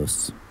too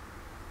close.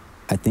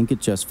 I think it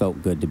just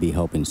felt good to be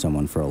helping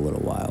someone for a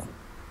little while.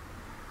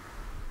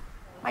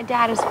 My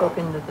dad has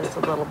spoken to this a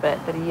little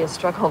bit, that he has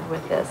struggled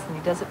with this, and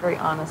he does it very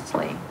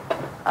honestly,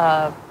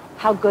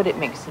 how good it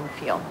makes him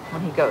feel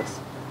when he goes.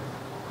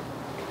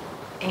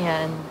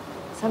 And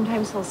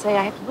sometimes he'll say,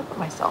 I have to look at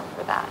myself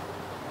for that.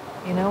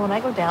 You know, when I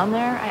go down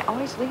there, I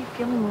always leave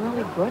feeling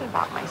really good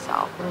about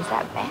myself. And is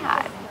that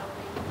bad?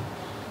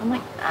 I'm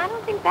like, I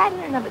don't think that in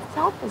and of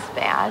itself is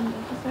bad.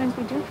 Sometimes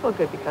we do feel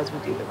good because we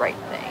do the right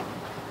thing.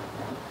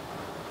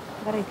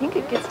 But I think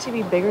it gets to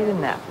be bigger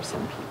than that for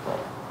some people.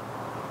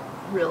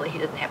 Really, he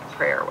didn't have a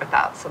prayer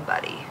without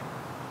somebody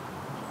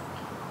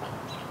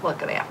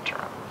looking after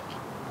him.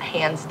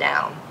 Hands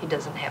down, he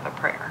doesn't have a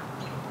prayer.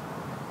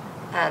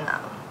 And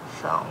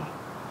so,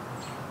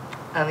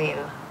 I mean,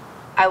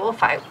 I will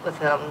fight with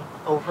him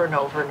over and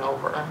over and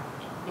over,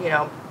 you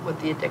know,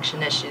 with the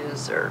addiction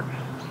issues, or,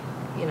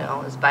 you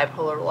know, his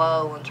bipolar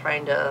low, and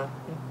trying to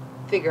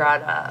figure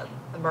out a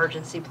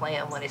emergency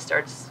plan when he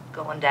starts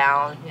going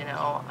down, you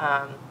know.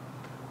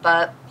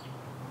 But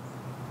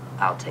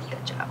I'll take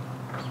that job.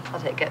 I'll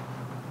take it.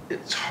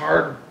 It's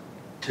hard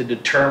to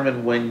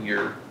determine when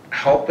you're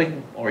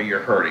helping or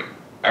you're hurting.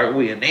 Are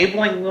we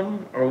enabling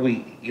them, or are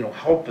we, you know,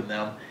 helping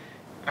them?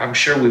 I'm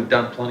sure we've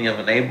done plenty of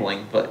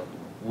enabling, but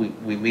we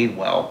mean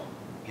well,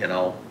 you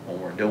know,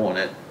 when we're doing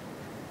it.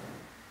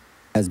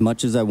 As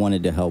much as I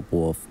wanted to help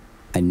Wolf,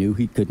 I knew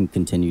he couldn't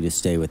continue to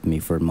stay with me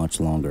for much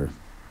longer.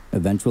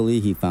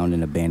 Eventually, he found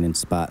an abandoned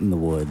spot in the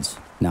woods,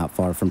 not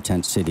far from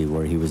Tent City,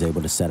 where he was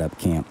able to set up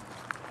camp.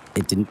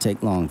 It didn't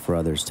take long for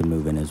others to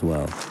move in as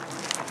well.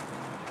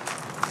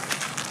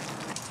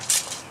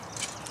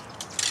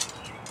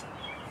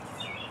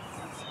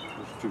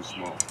 It's too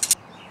small.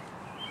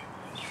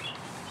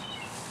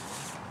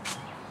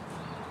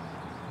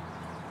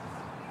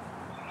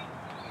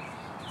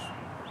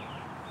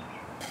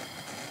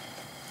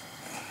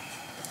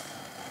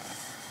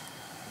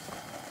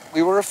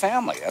 We were a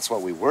family. That's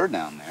what we were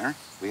down there.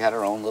 We had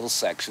our own little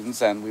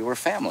sections, and we were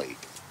family.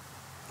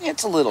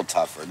 It's a little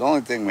tougher. The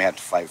only thing we have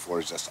to fight for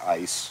is just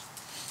ice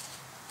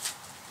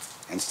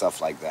and stuff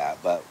like that.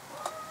 But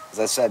as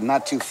I said,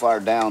 not too far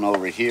down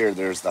over here,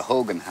 there's the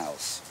Hogan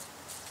house.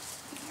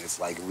 It's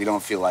like if we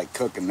don't feel like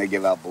cooking, they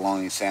give out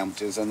bologna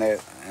sandwiches, and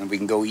we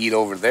can go eat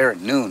over there at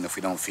noon if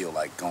we don't feel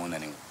like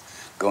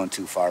going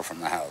too far from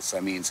the house.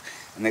 That means,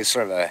 and they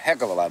serve a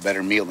heck of a lot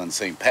better meal than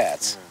St.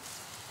 Pat's. Yeah.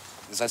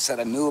 As I said,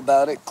 I knew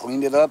about it,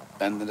 cleaned it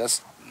up, and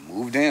just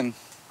moved in.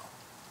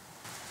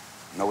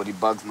 Nobody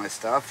bugs my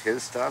stuff,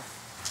 his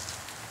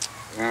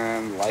stuff,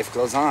 and life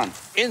goes on.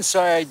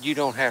 Inside, you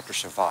don't have to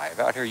survive.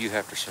 Out here, you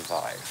have to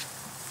survive.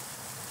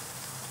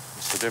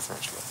 What's the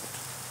difference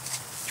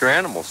with it? Your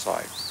animal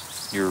side,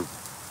 your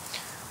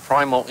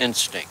primal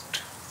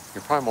instinct.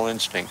 Your primal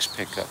instincts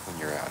pick up when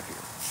you're out here.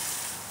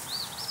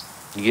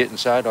 You get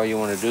inside, all you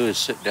want to do is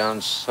sit down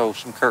and sew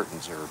some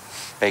curtains or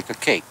bake a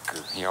cake,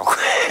 or, you know.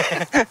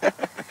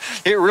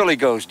 It really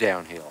goes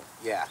downhill.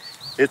 Yeah.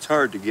 It's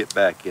hard to get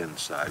back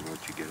inside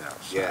once you get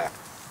outside. Yeah.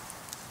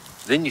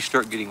 Then you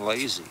start getting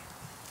lazy.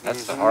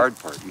 That's the hard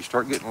part. You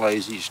start getting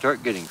lazy, you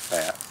start getting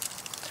fat.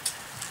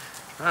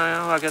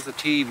 Well, I got the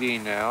TV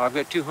now. I've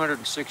got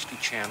 260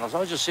 channels.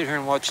 I'll just sit here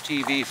and watch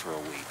TV for a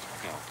week.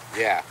 You know.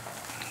 Yeah.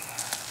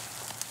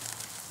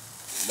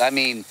 I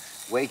mean,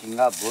 waking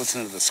up,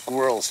 listening to the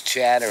squirrels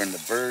chatter and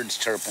the birds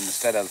chirping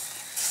instead of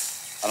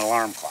an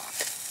alarm clock.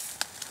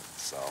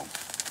 So,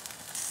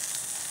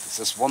 it's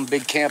just one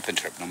big camping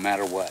trip, no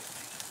matter what.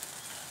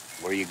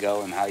 Where you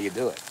go and how you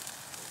do it.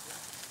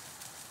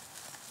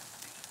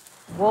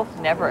 Wolf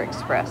never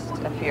expressed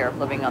a fear of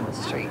living on the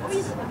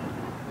streets.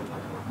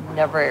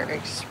 Never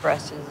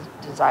expressed his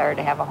desire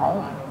to have a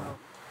home.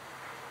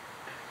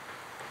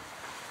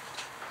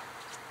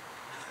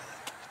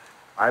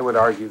 I would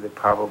argue that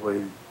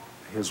probably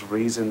his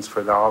reasons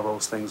for all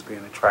those things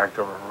being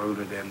attractive are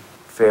rooted in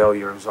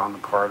failures on the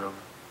part of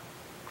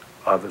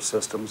other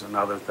systems and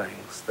other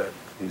things that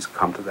he's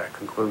come to that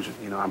conclusion.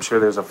 You know, I'm sure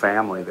there's a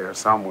family there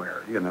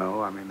somewhere, you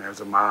know. I mean, there's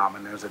a mom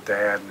and there's a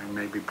dad and there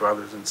may be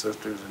brothers and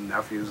sisters and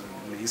nephews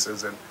and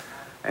nieces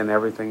and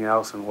everything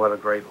else, and what a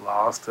great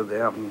loss to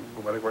them.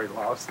 What a great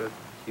loss that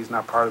he's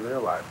not part of their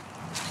life.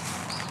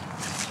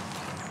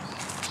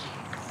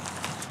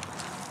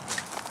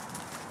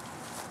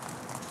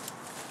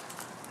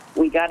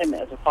 We got him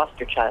as a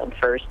foster child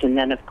first, and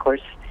then, of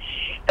course,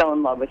 fell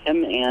in love with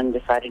him and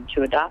decided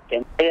to adopt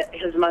him.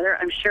 His mother,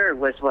 I'm sure,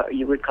 was what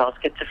you would call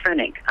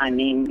schizophrenic. I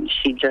mean,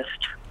 she just,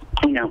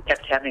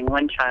 kept having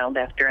one child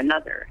after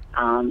another.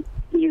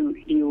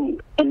 You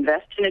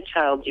invest in a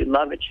child, you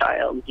love a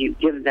child, you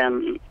give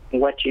them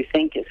what you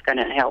think is going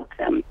to help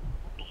them.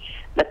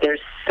 But there's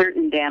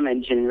certain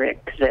damage in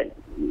Rick that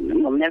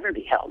will never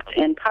be helped.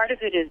 And part of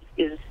it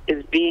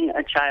is being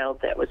a child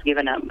that was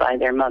given up by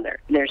their mother.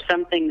 There's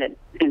something that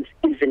is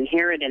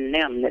inherent in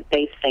them that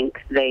they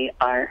think they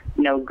are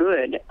no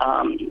good.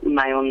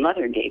 My own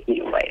mother gave me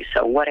away,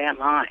 so what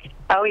am I?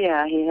 Oh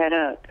yeah, he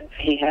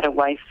had a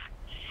wife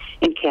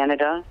in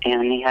Canada,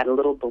 and he had a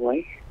little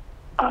boy.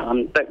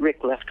 But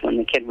Rick left when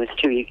the kid was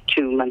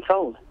 2 months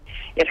old.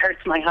 It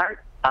hurts my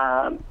heart,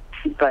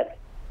 but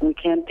we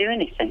can't do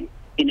anything.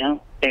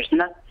 There's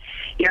not.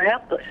 You're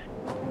helpless.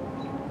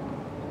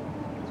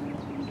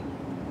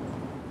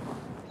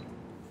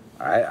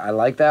 I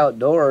like the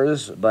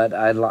outdoors, but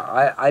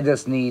I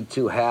just need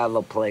to have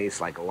a place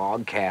like a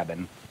log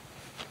cabin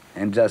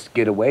and just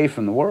get away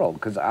from the world,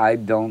 because I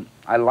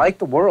like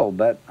the world,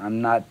 but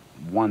I'm not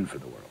one for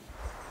the world.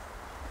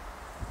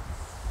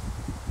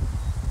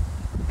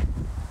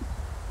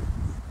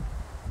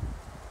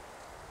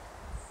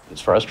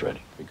 It's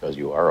frustrating because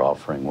you are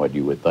offering what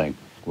you would think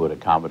would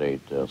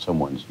accommodate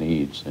someone's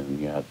needs,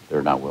 and yet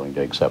they're not willing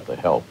to accept the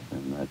help,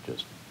 and that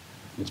just,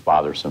 it's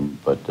bothersome,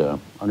 but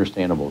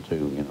understandable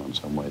too, in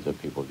some ways,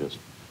 that people just,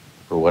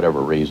 for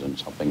whatever reason,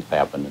 something's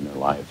happened in their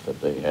life,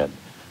 that they had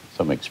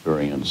some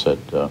experience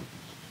that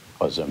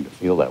caused them to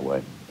feel that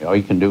way. All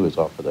you can do is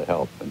offer the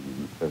help,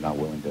 and they're not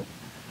willing to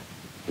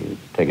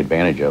take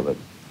advantage of it.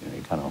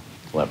 You're kind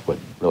of left with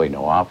really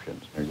no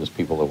options. They're just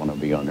people that want to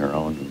be on their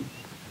own and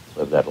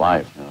live that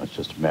life. It's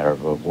just a matter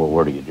of, well,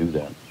 where do you do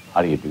that?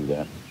 How do you do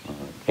that?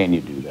 Can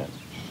you do that?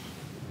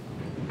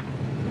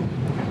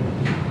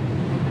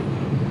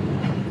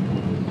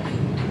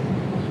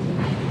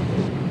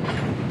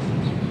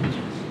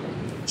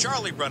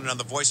 Charlie Brennan on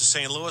the Voice of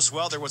St. Louis.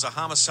 Well, there was a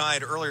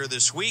homicide earlier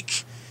this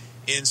week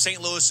in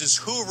St. Louis's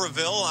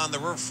Hooverville on the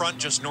riverfront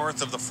just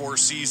north of the Four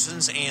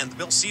Seasons. And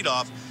Bill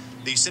Seedoff,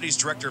 the city's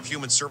director of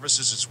human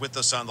services, is with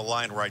us on the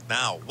line right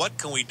now. What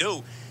can we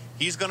do?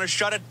 He's going to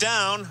shut it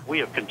down. We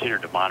have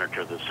continued to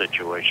monitor the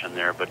situation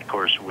there, but of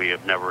course we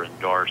have never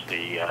endorsed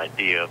the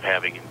idea of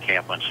having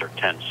encampments or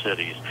tent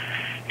cities.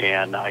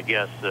 And I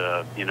guess,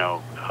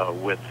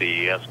 with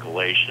the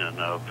escalation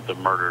of the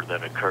murder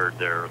that occurred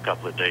there a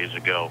couple of days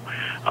ago,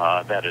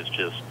 that has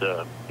just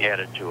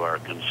added to our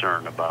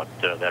concern about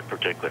that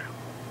particular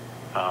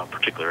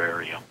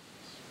area.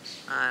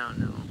 I don't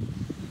know.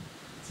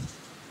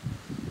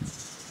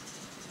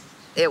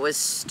 It was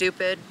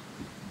stupid,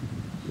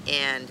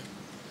 and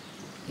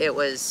it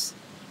was,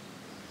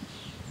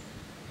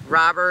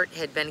 Robert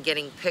had been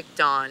getting picked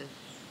on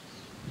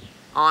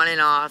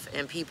and off,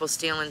 and people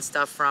stealing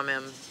stuff from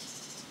him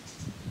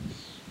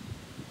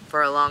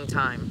for a long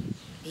time.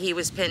 He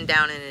was pinned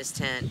down in his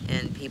tent,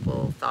 and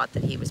people thought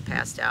that he was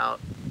passed out.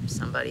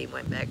 Somebody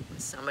went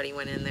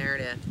in there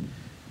to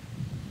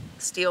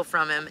steal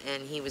from him,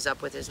 and he was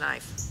up with his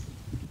knife.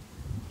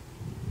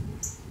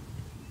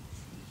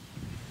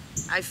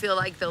 I feel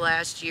like the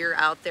last year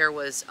out there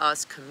was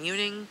us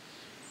communing,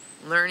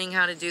 learning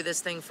how to do this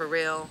thing for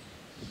real,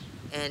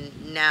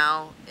 and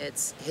now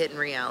it's hitting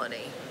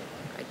reality.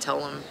 I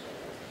tell them,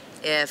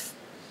 if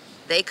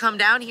they come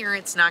down here,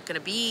 it's not going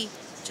to be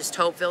just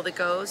Hopeville that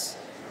goes,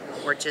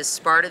 or just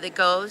Sparta that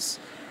goes,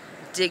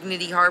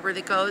 Dignity Harbor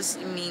that goes.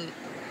 I mean,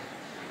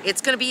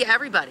 it's going to be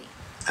everybody.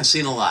 I've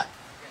seen a lot.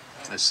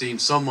 I've seen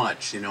so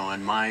much, in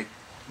my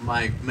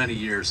many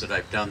years that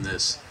I've done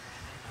this.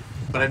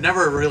 But I've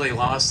never really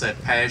lost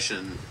that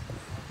passion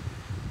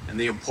and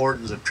the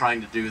importance of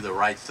trying to do the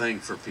right thing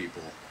for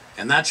people.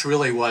 And that's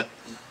really what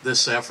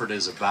this effort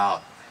is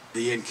about.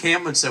 The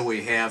encampments that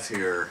we have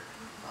here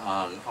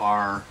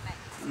are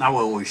not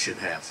what we should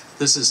have.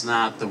 This is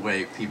not the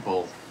way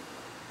people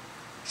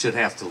should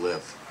have to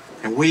live.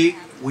 And we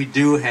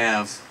do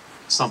have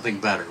something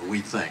better, we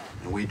think.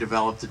 And we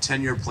developed a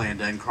 10-year plan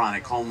to end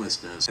chronic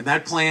homelessness. And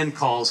that plan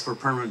calls for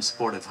permanent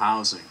supportive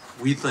housing.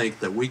 We think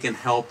that we can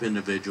help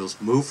individuals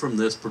move from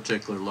this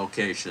particular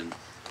location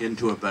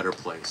into a better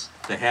place,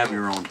 to have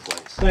your own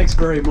place. Thanks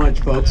very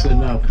much, folks,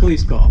 and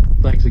please call.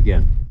 Thanks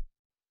again.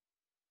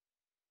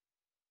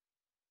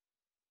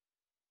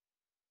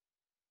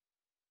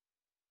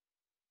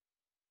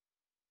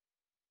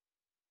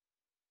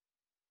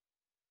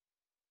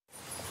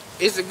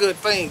 It's a good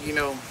thing,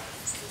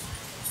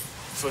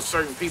 for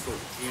certain people,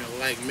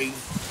 like me,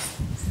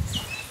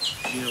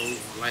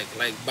 like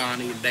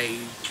Bonnie and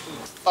Dave.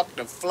 Fuck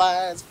the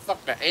flies,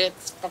 fuck the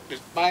ants, fuck the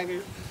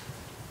spiders.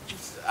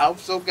 I'm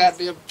so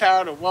goddamn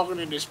tired of walking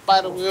in the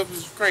spider webs.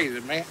 It's crazy,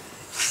 man.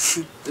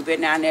 We've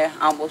been down there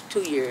almost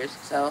 2 years,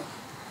 so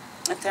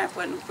it's time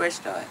for a fresh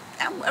start.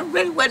 I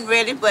really wasn't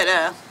ready, but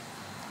I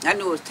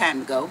knew it was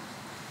time to go.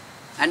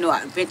 I knew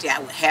eventually I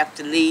would have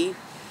to leave,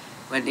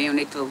 but then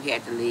they told me he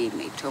had to leave,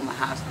 and they tore my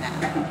house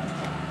down.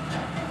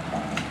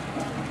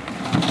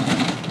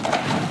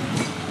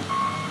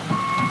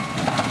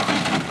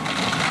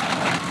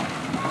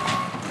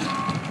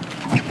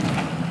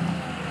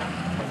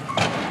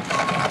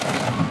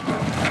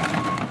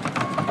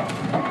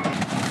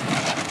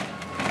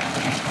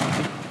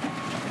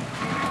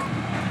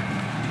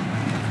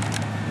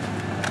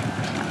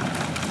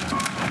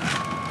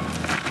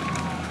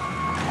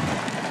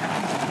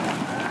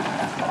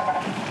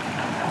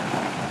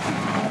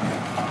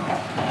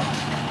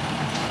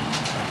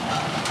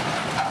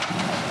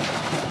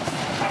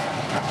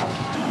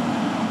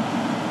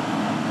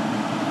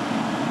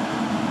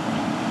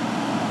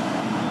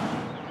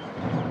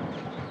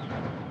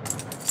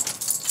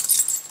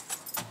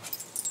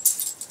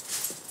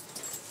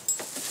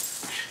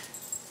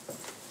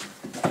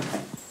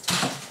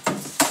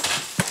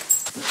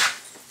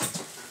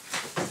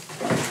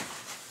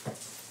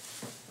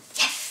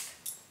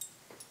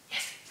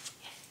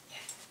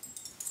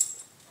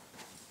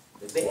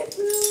 The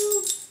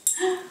bedroom.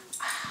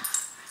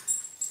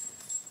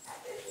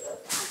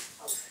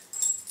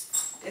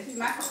 This is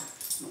my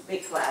house. My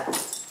big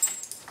closet.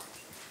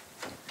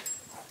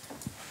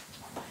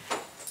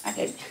 I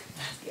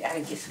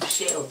gotta get some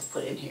shelves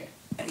put in here.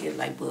 I get a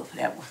light bulb for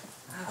that one.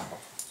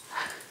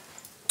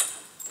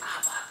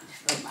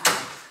 Just love my house.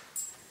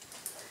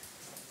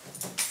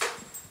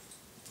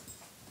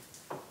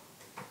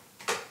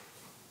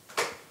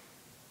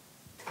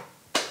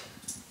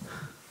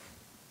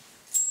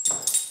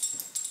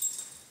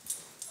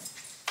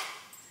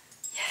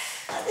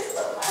 I just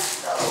love my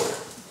stove.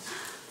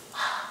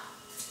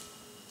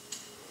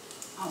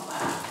 Oh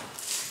wow.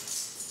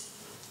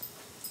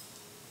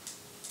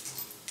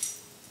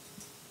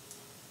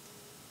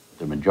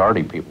 The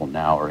majority of people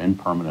now are in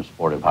permanent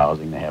supportive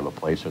housing. They have a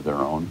place of their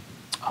own,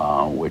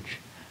 which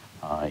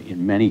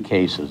in many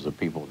cases, the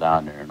people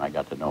down there, and I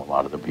got to know a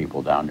lot of the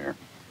people down there,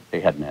 they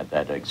hadn't had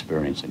that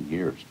experience in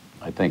years.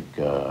 I think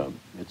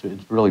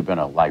it's really been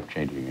a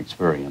life-changing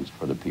experience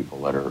for the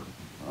people that are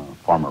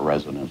former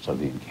residents of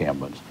the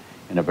encampments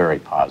in a very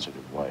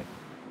positive way.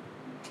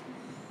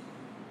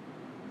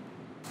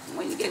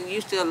 When you get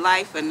used to a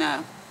life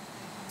and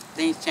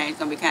things change, it's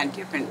gonna be kind of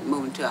different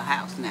moving to a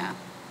house now.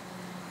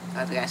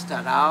 Because I got to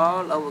start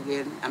all over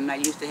again. I'm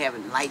not used to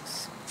having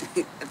lights,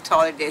 a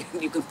toilet that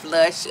you can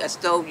flush, a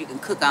stove you can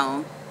cook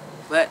on.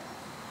 But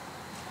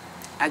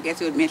I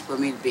guess it was meant for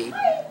me to be.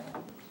 What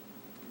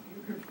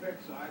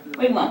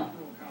do you want?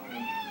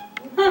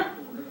 Huh?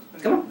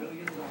 Come on.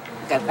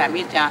 Gotta find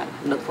me a job,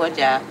 look for a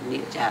job,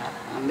 need a job.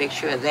 I'll make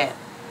sure of that.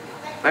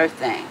 First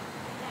thing.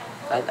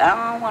 But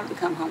I don't want to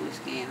become homeless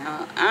again.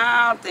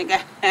 I don't think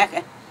I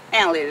can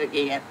handle it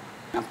again.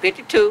 I'm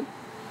 52,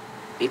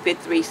 be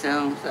 53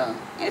 soon, so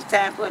it's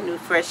time for a new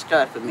fresh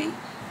start for me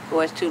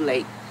before it's too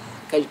late.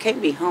 Because you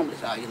can't be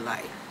homeless all your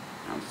life.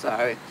 I'm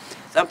sorry.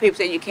 Some people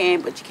say you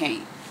can, but you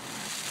can't.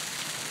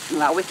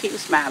 You always keep a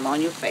smile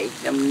on your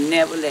face. Don't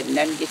never let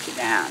nothing get you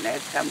down.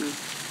 That's something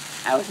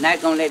I was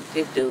not going to let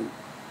this dude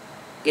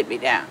get me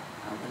down.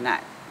 I was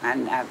not.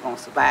 I'm not going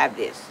to survive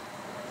this.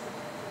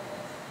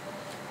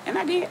 And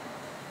I did.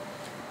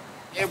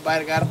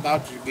 Everybody got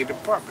about you to get an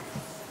apartment.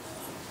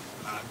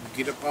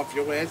 You get up off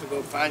your ass and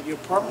go find your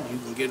apartment, you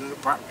can get an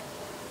apartment.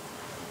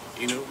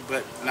 You know,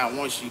 but now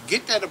once you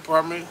get that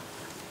apartment,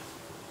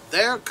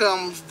 there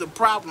comes the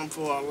problem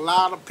for a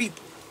lot of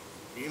people.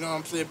 You know what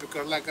I'm saying?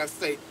 Because like I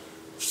say,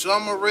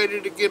 some are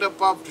ready to get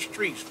up off the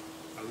streets.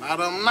 A lot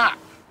of them not.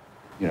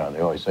 You know,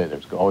 they always say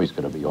there's always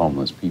going to be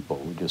homeless people.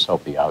 We just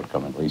hope the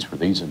outcome, at least for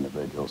these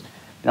individuals.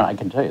 You know, I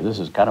can tell you, this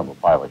is kind of a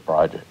pilot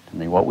project. I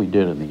mean, what we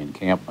did in the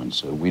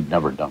encampments, we'd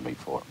never done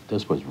before.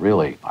 This was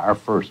really our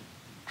first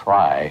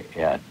try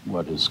at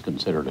what is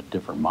considered a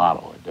different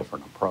model, a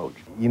different approach.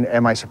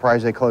 Am I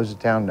surprised they closed it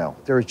down? No.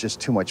 There was just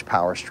too much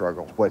power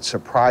struggle. What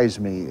surprised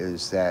me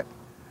is that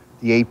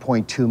the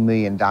 $8.2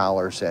 million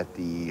that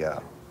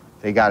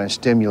they got in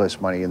stimulus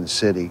money in the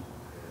city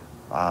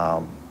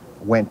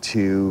went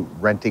to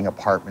renting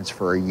apartments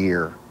for a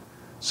year.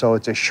 So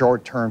it's a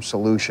short-term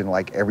solution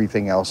like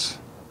everything else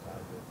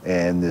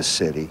in this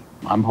city.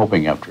 I'm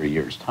hoping after a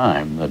year's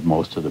time that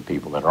most of the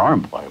people that are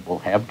employable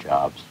have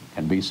jobs,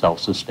 can be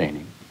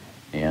self-sustaining,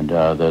 and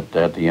that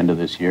at the end of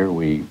this year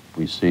we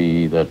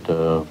see that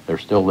they're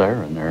still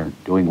there and they're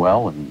doing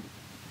well and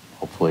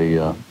hopefully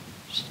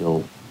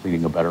still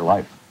leading a better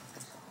life.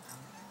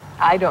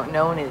 I don't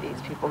know any of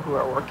these people who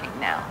are working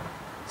now.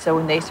 So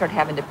when they start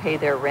having to pay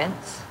their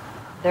rents,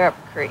 they're up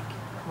creek.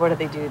 What do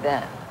they do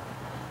then?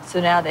 So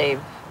now they've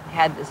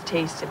had this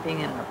taste of being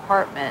in an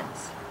apartment.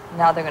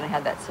 Now they're going to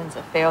have that sense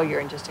of failure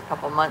in just a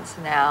couple months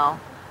now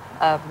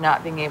of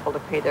not being able to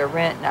pay their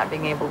rent, not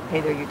being able to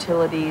pay their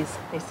utilities.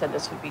 They said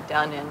this would be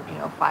done in,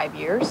 5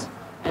 years,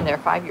 and their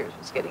 5 years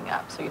was getting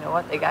up. So you know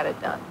what? They got it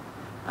done.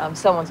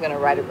 Someone's going to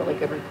write a really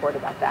good report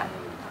about that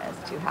as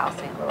to how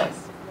St.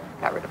 Louis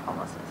got rid of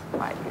homelessness in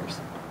 5 years.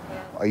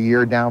 A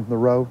year down the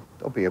road,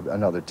 there'll be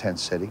another tent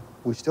city.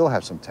 We still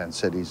have some tent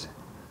cities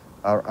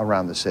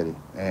around the city,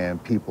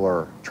 and people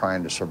are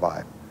trying to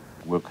survive.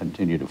 We'll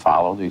continue to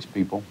follow these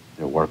people,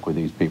 to work with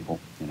these people,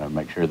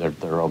 make sure that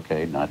they're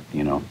okay, not,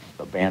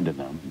 abandon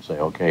them and say,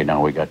 okay,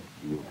 now we got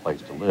you a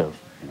place to live,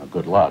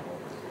 good luck.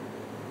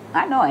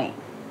 I know I ain't.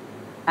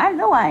 I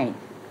know I ain't.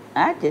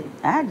 I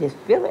just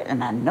feel it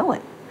and I know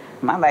it.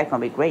 My life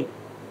gonna be great.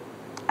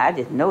 I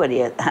just know it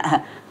is.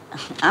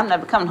 I'm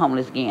not becoming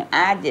homeless again.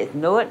 I just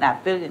know it and I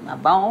feel it in my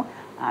bone.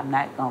 I'm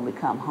not gonna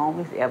become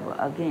homeless ever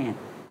again.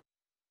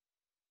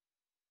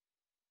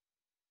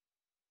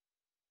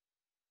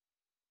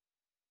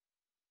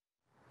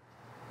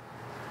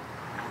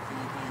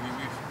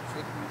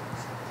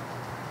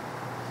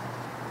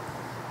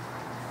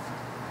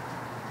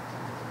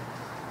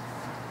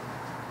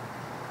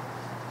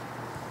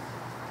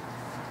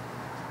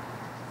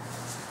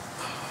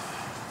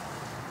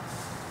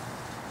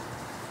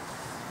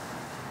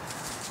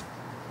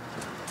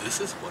 This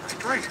is what I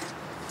drink.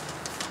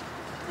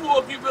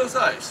 Milwaukee Best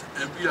Ice,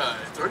 MBI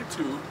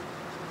 32. Make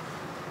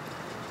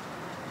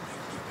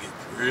me get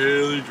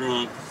really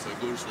drunk so I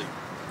go to sleep.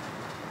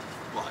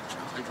 Watch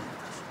how I drink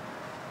this.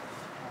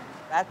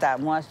 I thought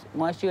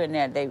once you're in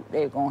there,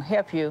 they're gonna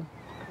help you,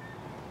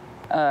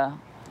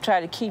 try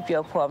to keep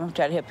your apartment,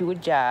 try to help you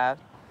with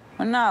jobs.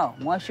 Well, no,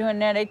 once you're in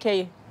there, they tell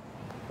you,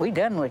 we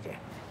done with you.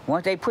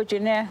 Once they put you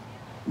in there,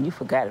 you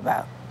forgot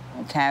about it.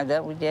 And time's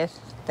up, we just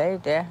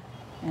stayed there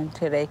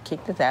until they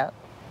kicked us out.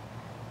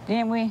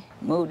 Then we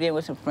moved in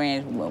with some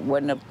friends.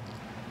 Wasn't a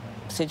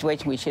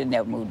situation we should have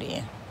never moved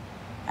in,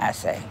 I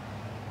say.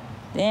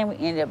 Then we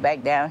ended up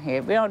back down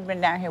here. We only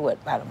been down here,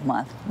 what, about a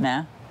month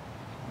now,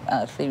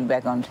 sleeping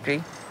back on the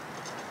street.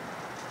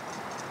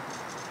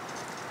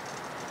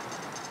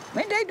 I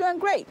mean, they doing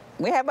great.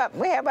 We have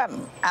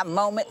our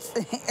moments,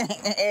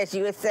 as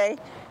you would say,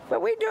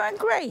 but we're doing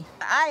great.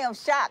 I am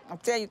shocked. I'll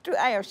tell you the truth.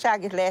 I am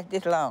shocked it's lasted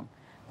this long,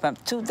 from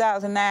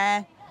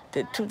 2009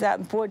 to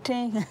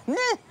 2014.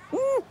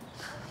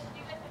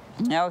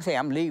 I always say,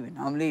 I'm leaving.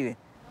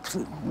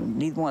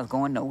 Neither one's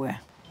going nowhere.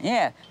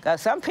 Yeah,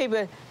 because some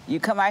people you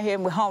come out here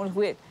with homeless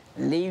with,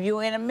 leave you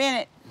in a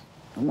minute.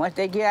 And once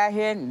they get out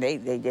here,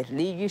 they just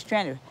leave you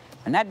stranded.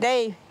 But not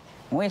Dave.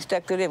 We ain't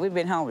stuck to that. We've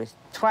been homeless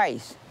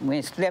twice. We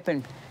ain't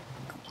sleeping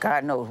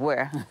God knows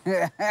where.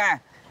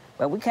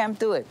 But we come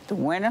through it. The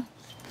winter,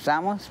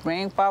 summer,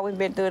 spring, fall, we've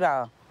been through it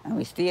all. And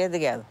we still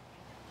together.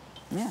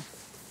 Yeah.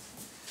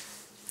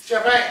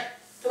 Champagne,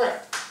 come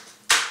here.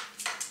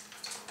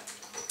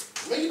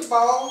 Leave the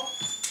ball.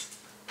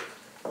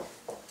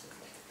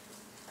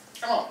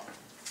 Come on.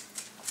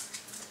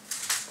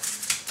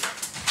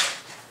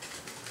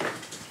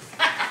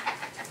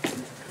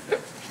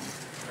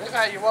 That's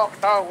how you walk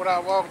the dog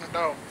without walking the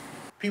dog.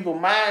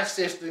 People's mind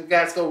system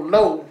got so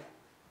low,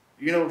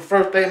 you know, the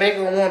first thing they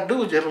gonna want to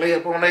do is just lay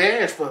up on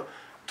their ass for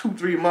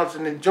 2-3 months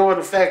and enjoy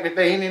the fact that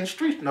they ain't in the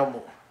streets no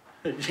more.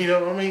 You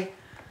know what I mean?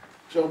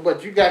 So,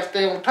 but you got to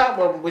stay on top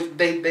of them, which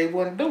they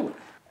wouldn't do it.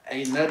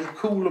 Ain't nothing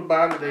cool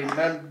about it. Ain't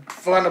nothing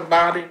fun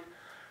about it.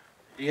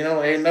 You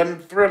know, ain't nothing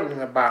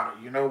thrilling about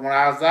it. You know, when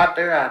I was out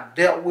there, I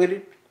dealt with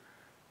it.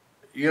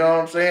 You know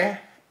what I'm saying?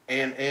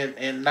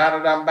 And now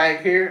that I'm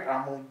back here,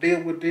 I'm going to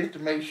deal with this to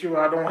make sure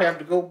I don't have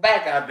to go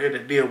back out there to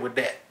deal with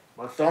that.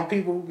 But some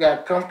people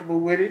got comfortable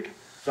with it.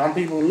 Some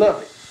people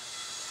love it.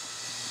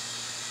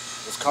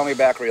 Just call me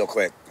back real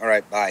quick. All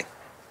right, bye.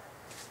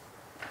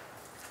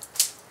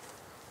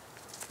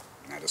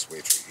 Now just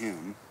wait for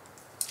him.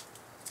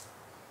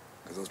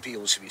 Because those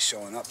people should be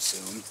showing up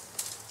soon.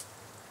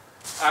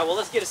 All right, well,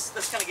 let's kind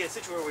of get a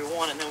situation where we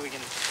want, and then we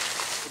can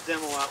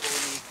demo out what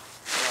we need.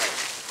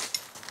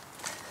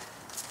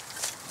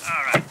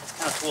 All right,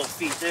 kind of 12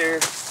 feet there.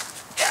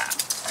 Yeah.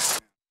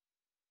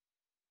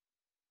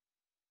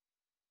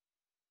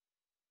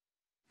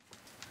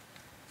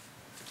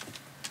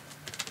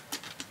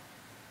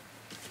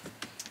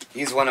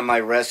 He's one of my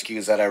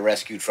rescues that I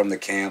rescued from the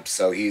camp,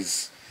 so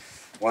he's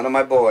one of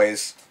my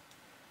boys.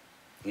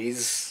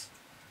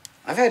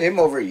 I've had him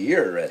over a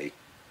year already.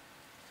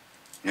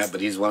 Yeah,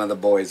 but he's one of the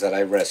boys that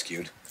I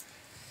rescued.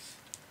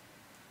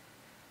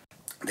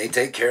 They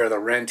take care of the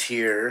rent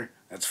here.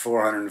 That's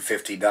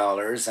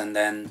 $450, and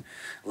then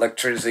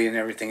electricity and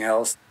everything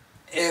else.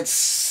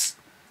 It's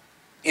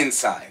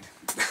inside.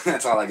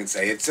 That's all I can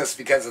say. It's just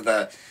because of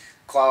the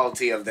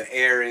quality of the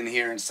air in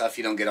here and stuff,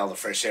 you don't get all the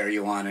fresh air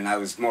you want, and I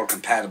was more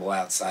compatible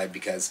outside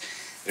because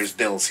there's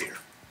bills here.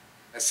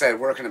 I said,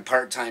 working a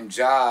part-time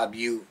job,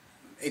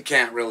 it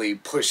can't really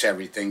push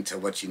everything to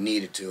what you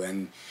need it to,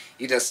 and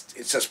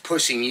it's just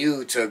pushing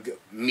you to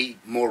meet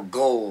more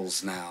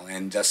goals now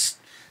and just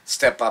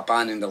step up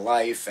on into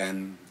life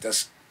and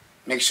just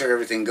make sure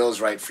everything goes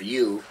right for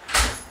you.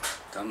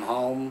 Come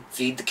home,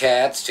 feed the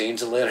cats, change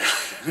the litter,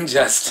 and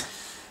just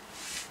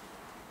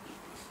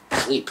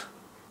sleep.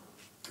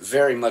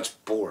 Very much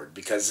bored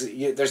because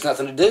there's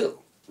nothing to do,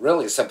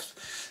 really, except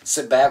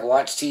sit back,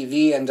 watch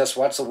TV, and just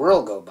watch the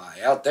world go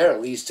by. Out there,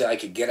 at least I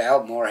could get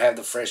out more, have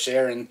the fresh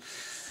air, and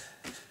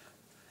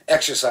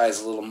exercise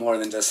a little more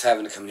than just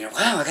having to come here.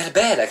 Wow, I got a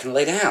bed, I can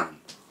lay down.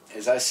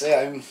 As I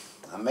say,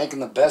 I'm making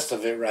the best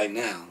of it right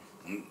now.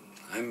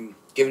 I'm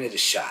giving it a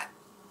shot.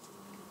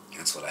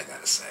 That's what I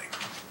gotta say.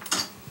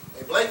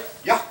 Hey, Blake?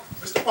 Yeah?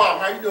 Mr.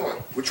 Palm, how you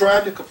doing? We're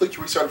trying to complete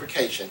your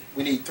recertification.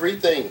 We need 3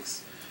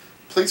 things.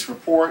 Police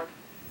report,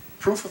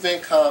 proof of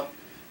income,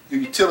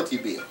 your utility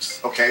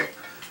bills. Okay.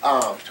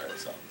 Turn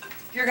this up.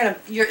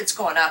 It's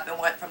going up. It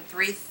went from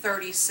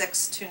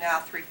 336 to now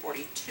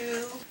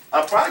 342.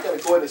 I'm probably gonna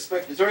go ahead and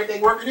inspect. Is there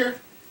anything working here?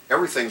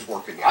 Everything's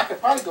working here. I could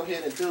probably go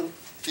ahead and do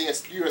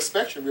your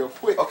inspection real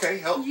quick. Okay,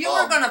 help. You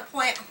were going to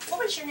point, what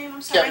was your name?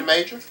 I'm sorry. Kevin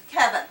Major.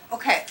 Kevin.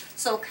 Okay.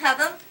 So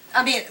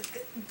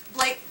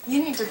Blake,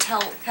 you need to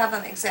tell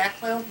Kevin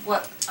exactly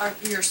what are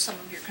some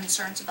of your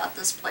concerns about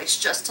this place,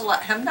 just to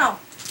let him know.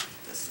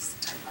 This is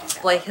the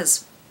time. Blake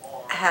has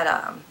had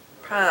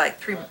probably like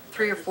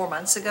three or 4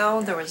 months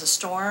ago, there was a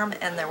storm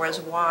and there was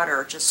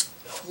water just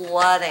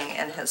flooding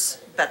in his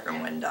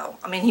bedroom window.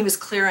 I mean, he was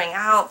clearing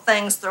out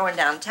things, throwing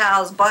down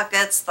towels,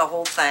 buckets, the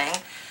whole thing.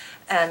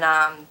 And,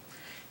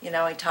 he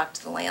talked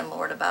to the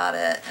landlord about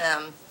it.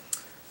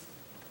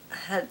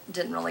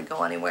 Didn't really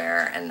go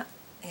anywhere. And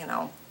you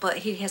know, but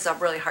he has a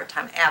really hard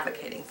time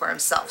advocating for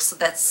himself, so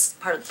that's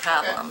part of the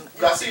problem.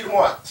 Okay. I'll see you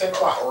tomorrow, 10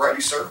 o'clock.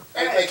 Alrighty, sir.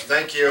 Hey,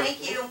 thank you.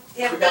 Thank you.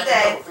 You have a good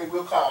day.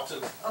 We'll call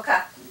too. Okay.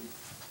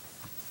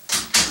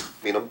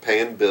 I mean, I'm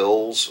paying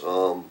bills,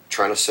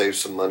 trying to save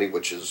some money,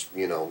 which is,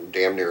 you know,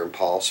 damn near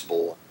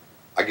impossible.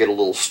 I get a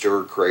little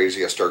stir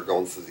crazy. I start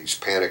going through these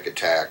panic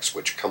attacks,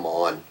 which come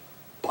on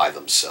by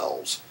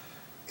themselves.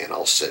 And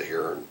I'll sit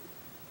here and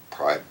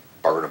probably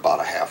burn about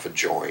a half a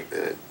joint,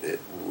 and it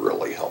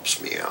really helps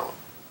me out.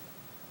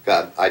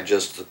 God,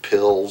 the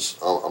pills,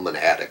 I'm an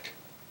addict.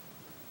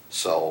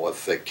 So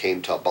if it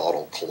came to a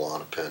bottle of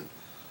Klonopin,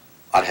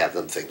 I'd have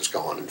them things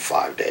gone in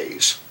 5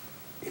 days.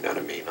 You know what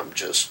I mean? I'm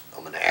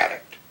an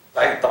addict.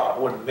 I thought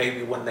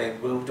maybe when they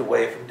moved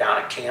away from down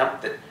at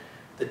camp that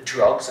the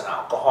drugs and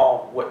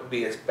alcohol wouldn't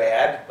be as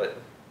bad, but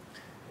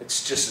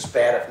it's just as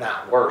bad, if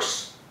not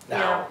worse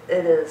now. Yeah,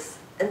 it is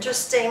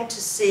interesting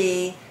to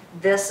see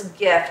this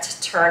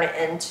gift turn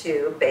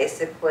into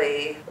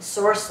basically a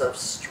source of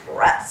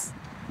stress.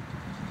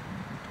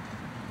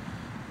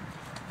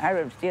 I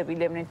would still be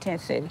living in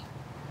Tent City.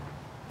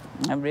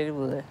 I really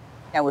would.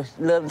 I would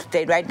love to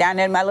stay right down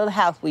there in my little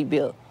house we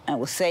built. I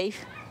was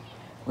safe.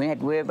 We didn't have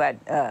to worry about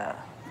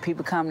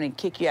people coming and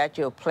kick you out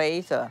your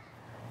place or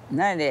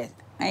none of that.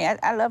 Hey,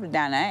 I love it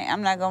down there.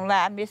 I'm not gonna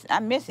lie, I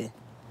miss it.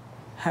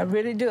 I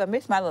really do. I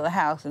miss my little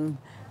house and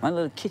my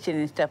little kitchen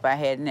and stuff I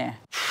had in there.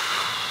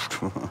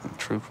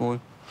 Truthfully,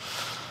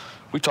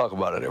 we talk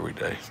about it every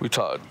day. We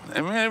talk.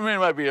 I mean, it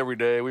might be every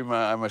day.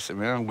 I might say,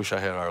 man, I wish I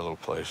had our little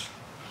place.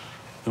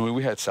 I mean,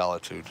 we had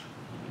solitude.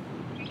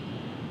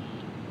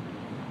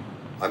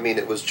 I mean,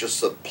 it was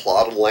just a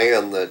plot of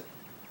land that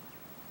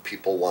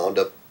people wound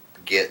up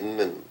getting,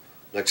 and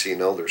next thing you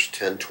know, there's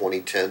 10,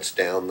 20 tents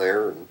down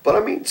there. But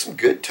I mean, some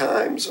good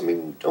times. I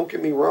mean, don't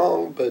get me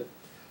wrong, but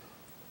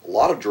a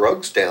lot of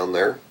drugs down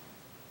there.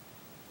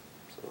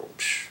 So,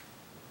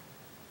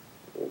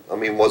 I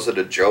mean, was it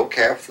a joke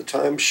half the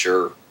time?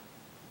 Sure.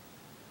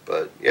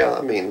 But yeah,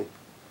 I mean,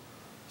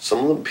 some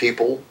of the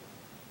people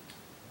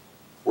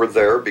were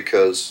there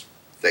because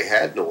they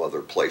had no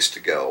other place to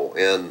go.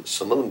 And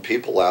some of them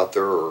people out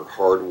there are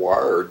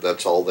hardwired.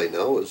 That's all they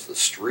know is the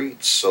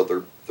streets, so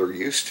they're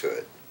used to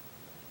it.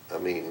 I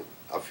mean,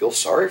 I feel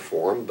sorry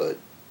for them, but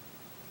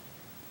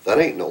that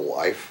ain't no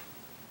life.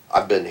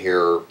 I've been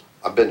here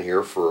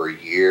for a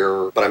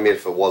year, but I mean,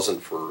 if it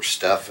wasn't for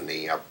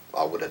Stephanie,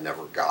 I would have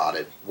never got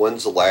it.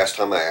 When's the last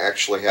time I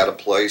actually had a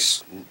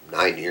place?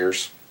 9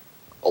 years.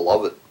 I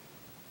love it.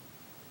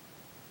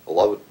 I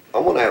love it. I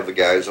want to have the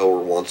guys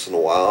over once in a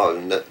while,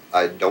 and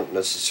I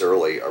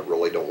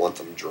really don't want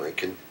them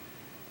drinking.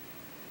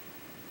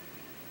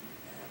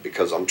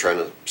 Because I'm trying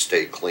to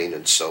stay clean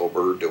and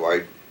sober. Do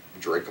I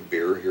drink a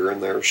beer here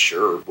and there?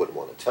 Sure. Wouldn't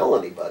want to tell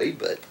anybody,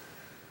 but,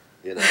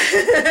 you know.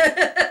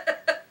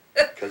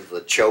 Because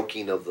the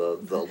choking of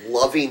the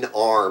loving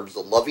arms, the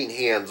loving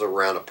hands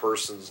around a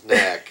person's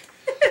neck.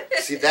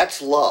 See,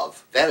 that's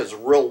love. That is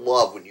real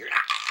love when you're...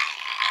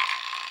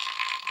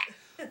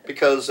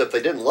 Because if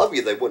they didn't love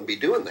you, they wouldn't be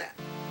doing that.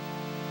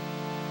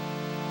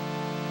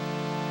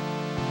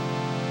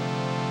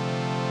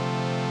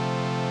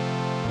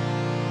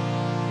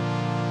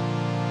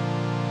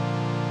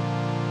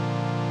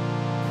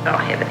 I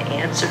don't have an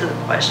answer to the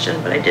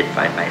question, but I did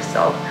find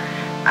myself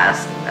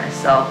asking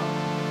myself,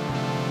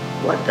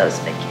 what does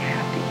make you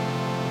happy?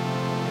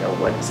 You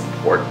know, what is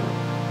important?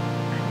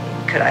 I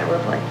mean, could I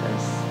live like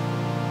this?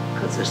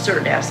 Because there's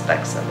certain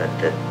aspects of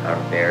it that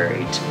are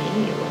very, to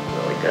me, look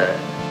really good.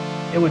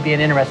 It would be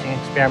an interesting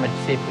experiment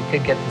to see if we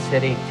could get the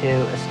city to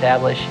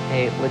establish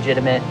a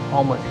legitimate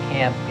homeless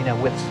camp, you know,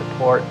 with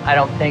support. I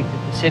don't think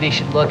that the city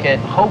should look at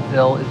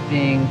Hopeville as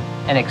being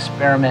an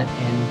experiment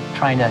in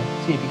trying to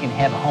see if you can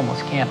have a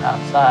homeless camp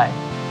outside,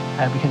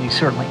 because you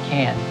certainly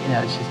can. You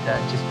know, it's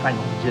just trying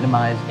to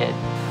legitimize it.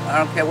 I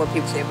don't care what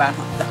people say about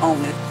the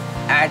homeless.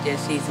 I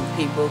just see some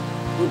people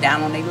who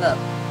down on their luck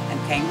and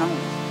came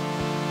homeless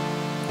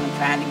and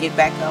trying to get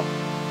back up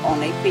on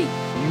their feet.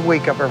 You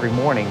wake up every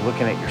morning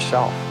looking at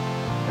yourself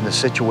and the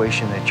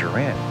situation that you're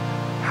in.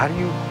 How do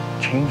you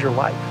change your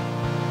life?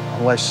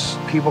 Unless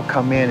people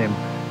come in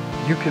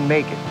and you can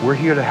make it. We're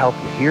here to help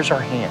you. Here's our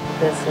hand.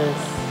 This is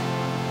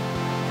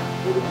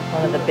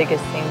one of the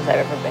biggest things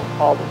I've ever been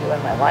called to do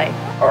in my life.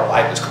 Our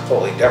life is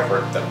completely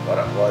different than what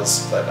it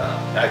was, but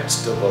I'd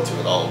still go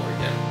through it all over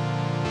again.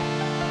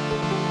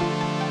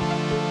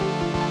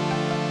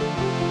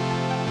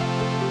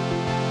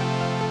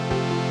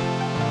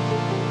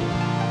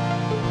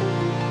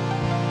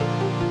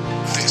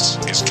 This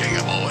is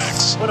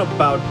KMOX. What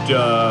about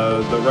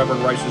the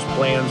Reverend Rice's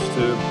plans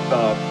to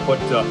put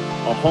a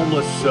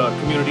homeless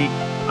community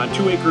on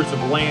 2 acres of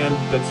land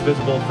that's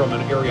visible from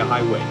an area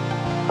highway?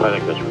 I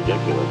think that's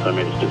ridiculous. I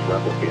mean, it's just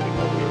replicating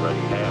what we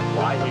already have.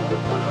 Why leave the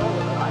front over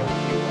the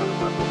highway?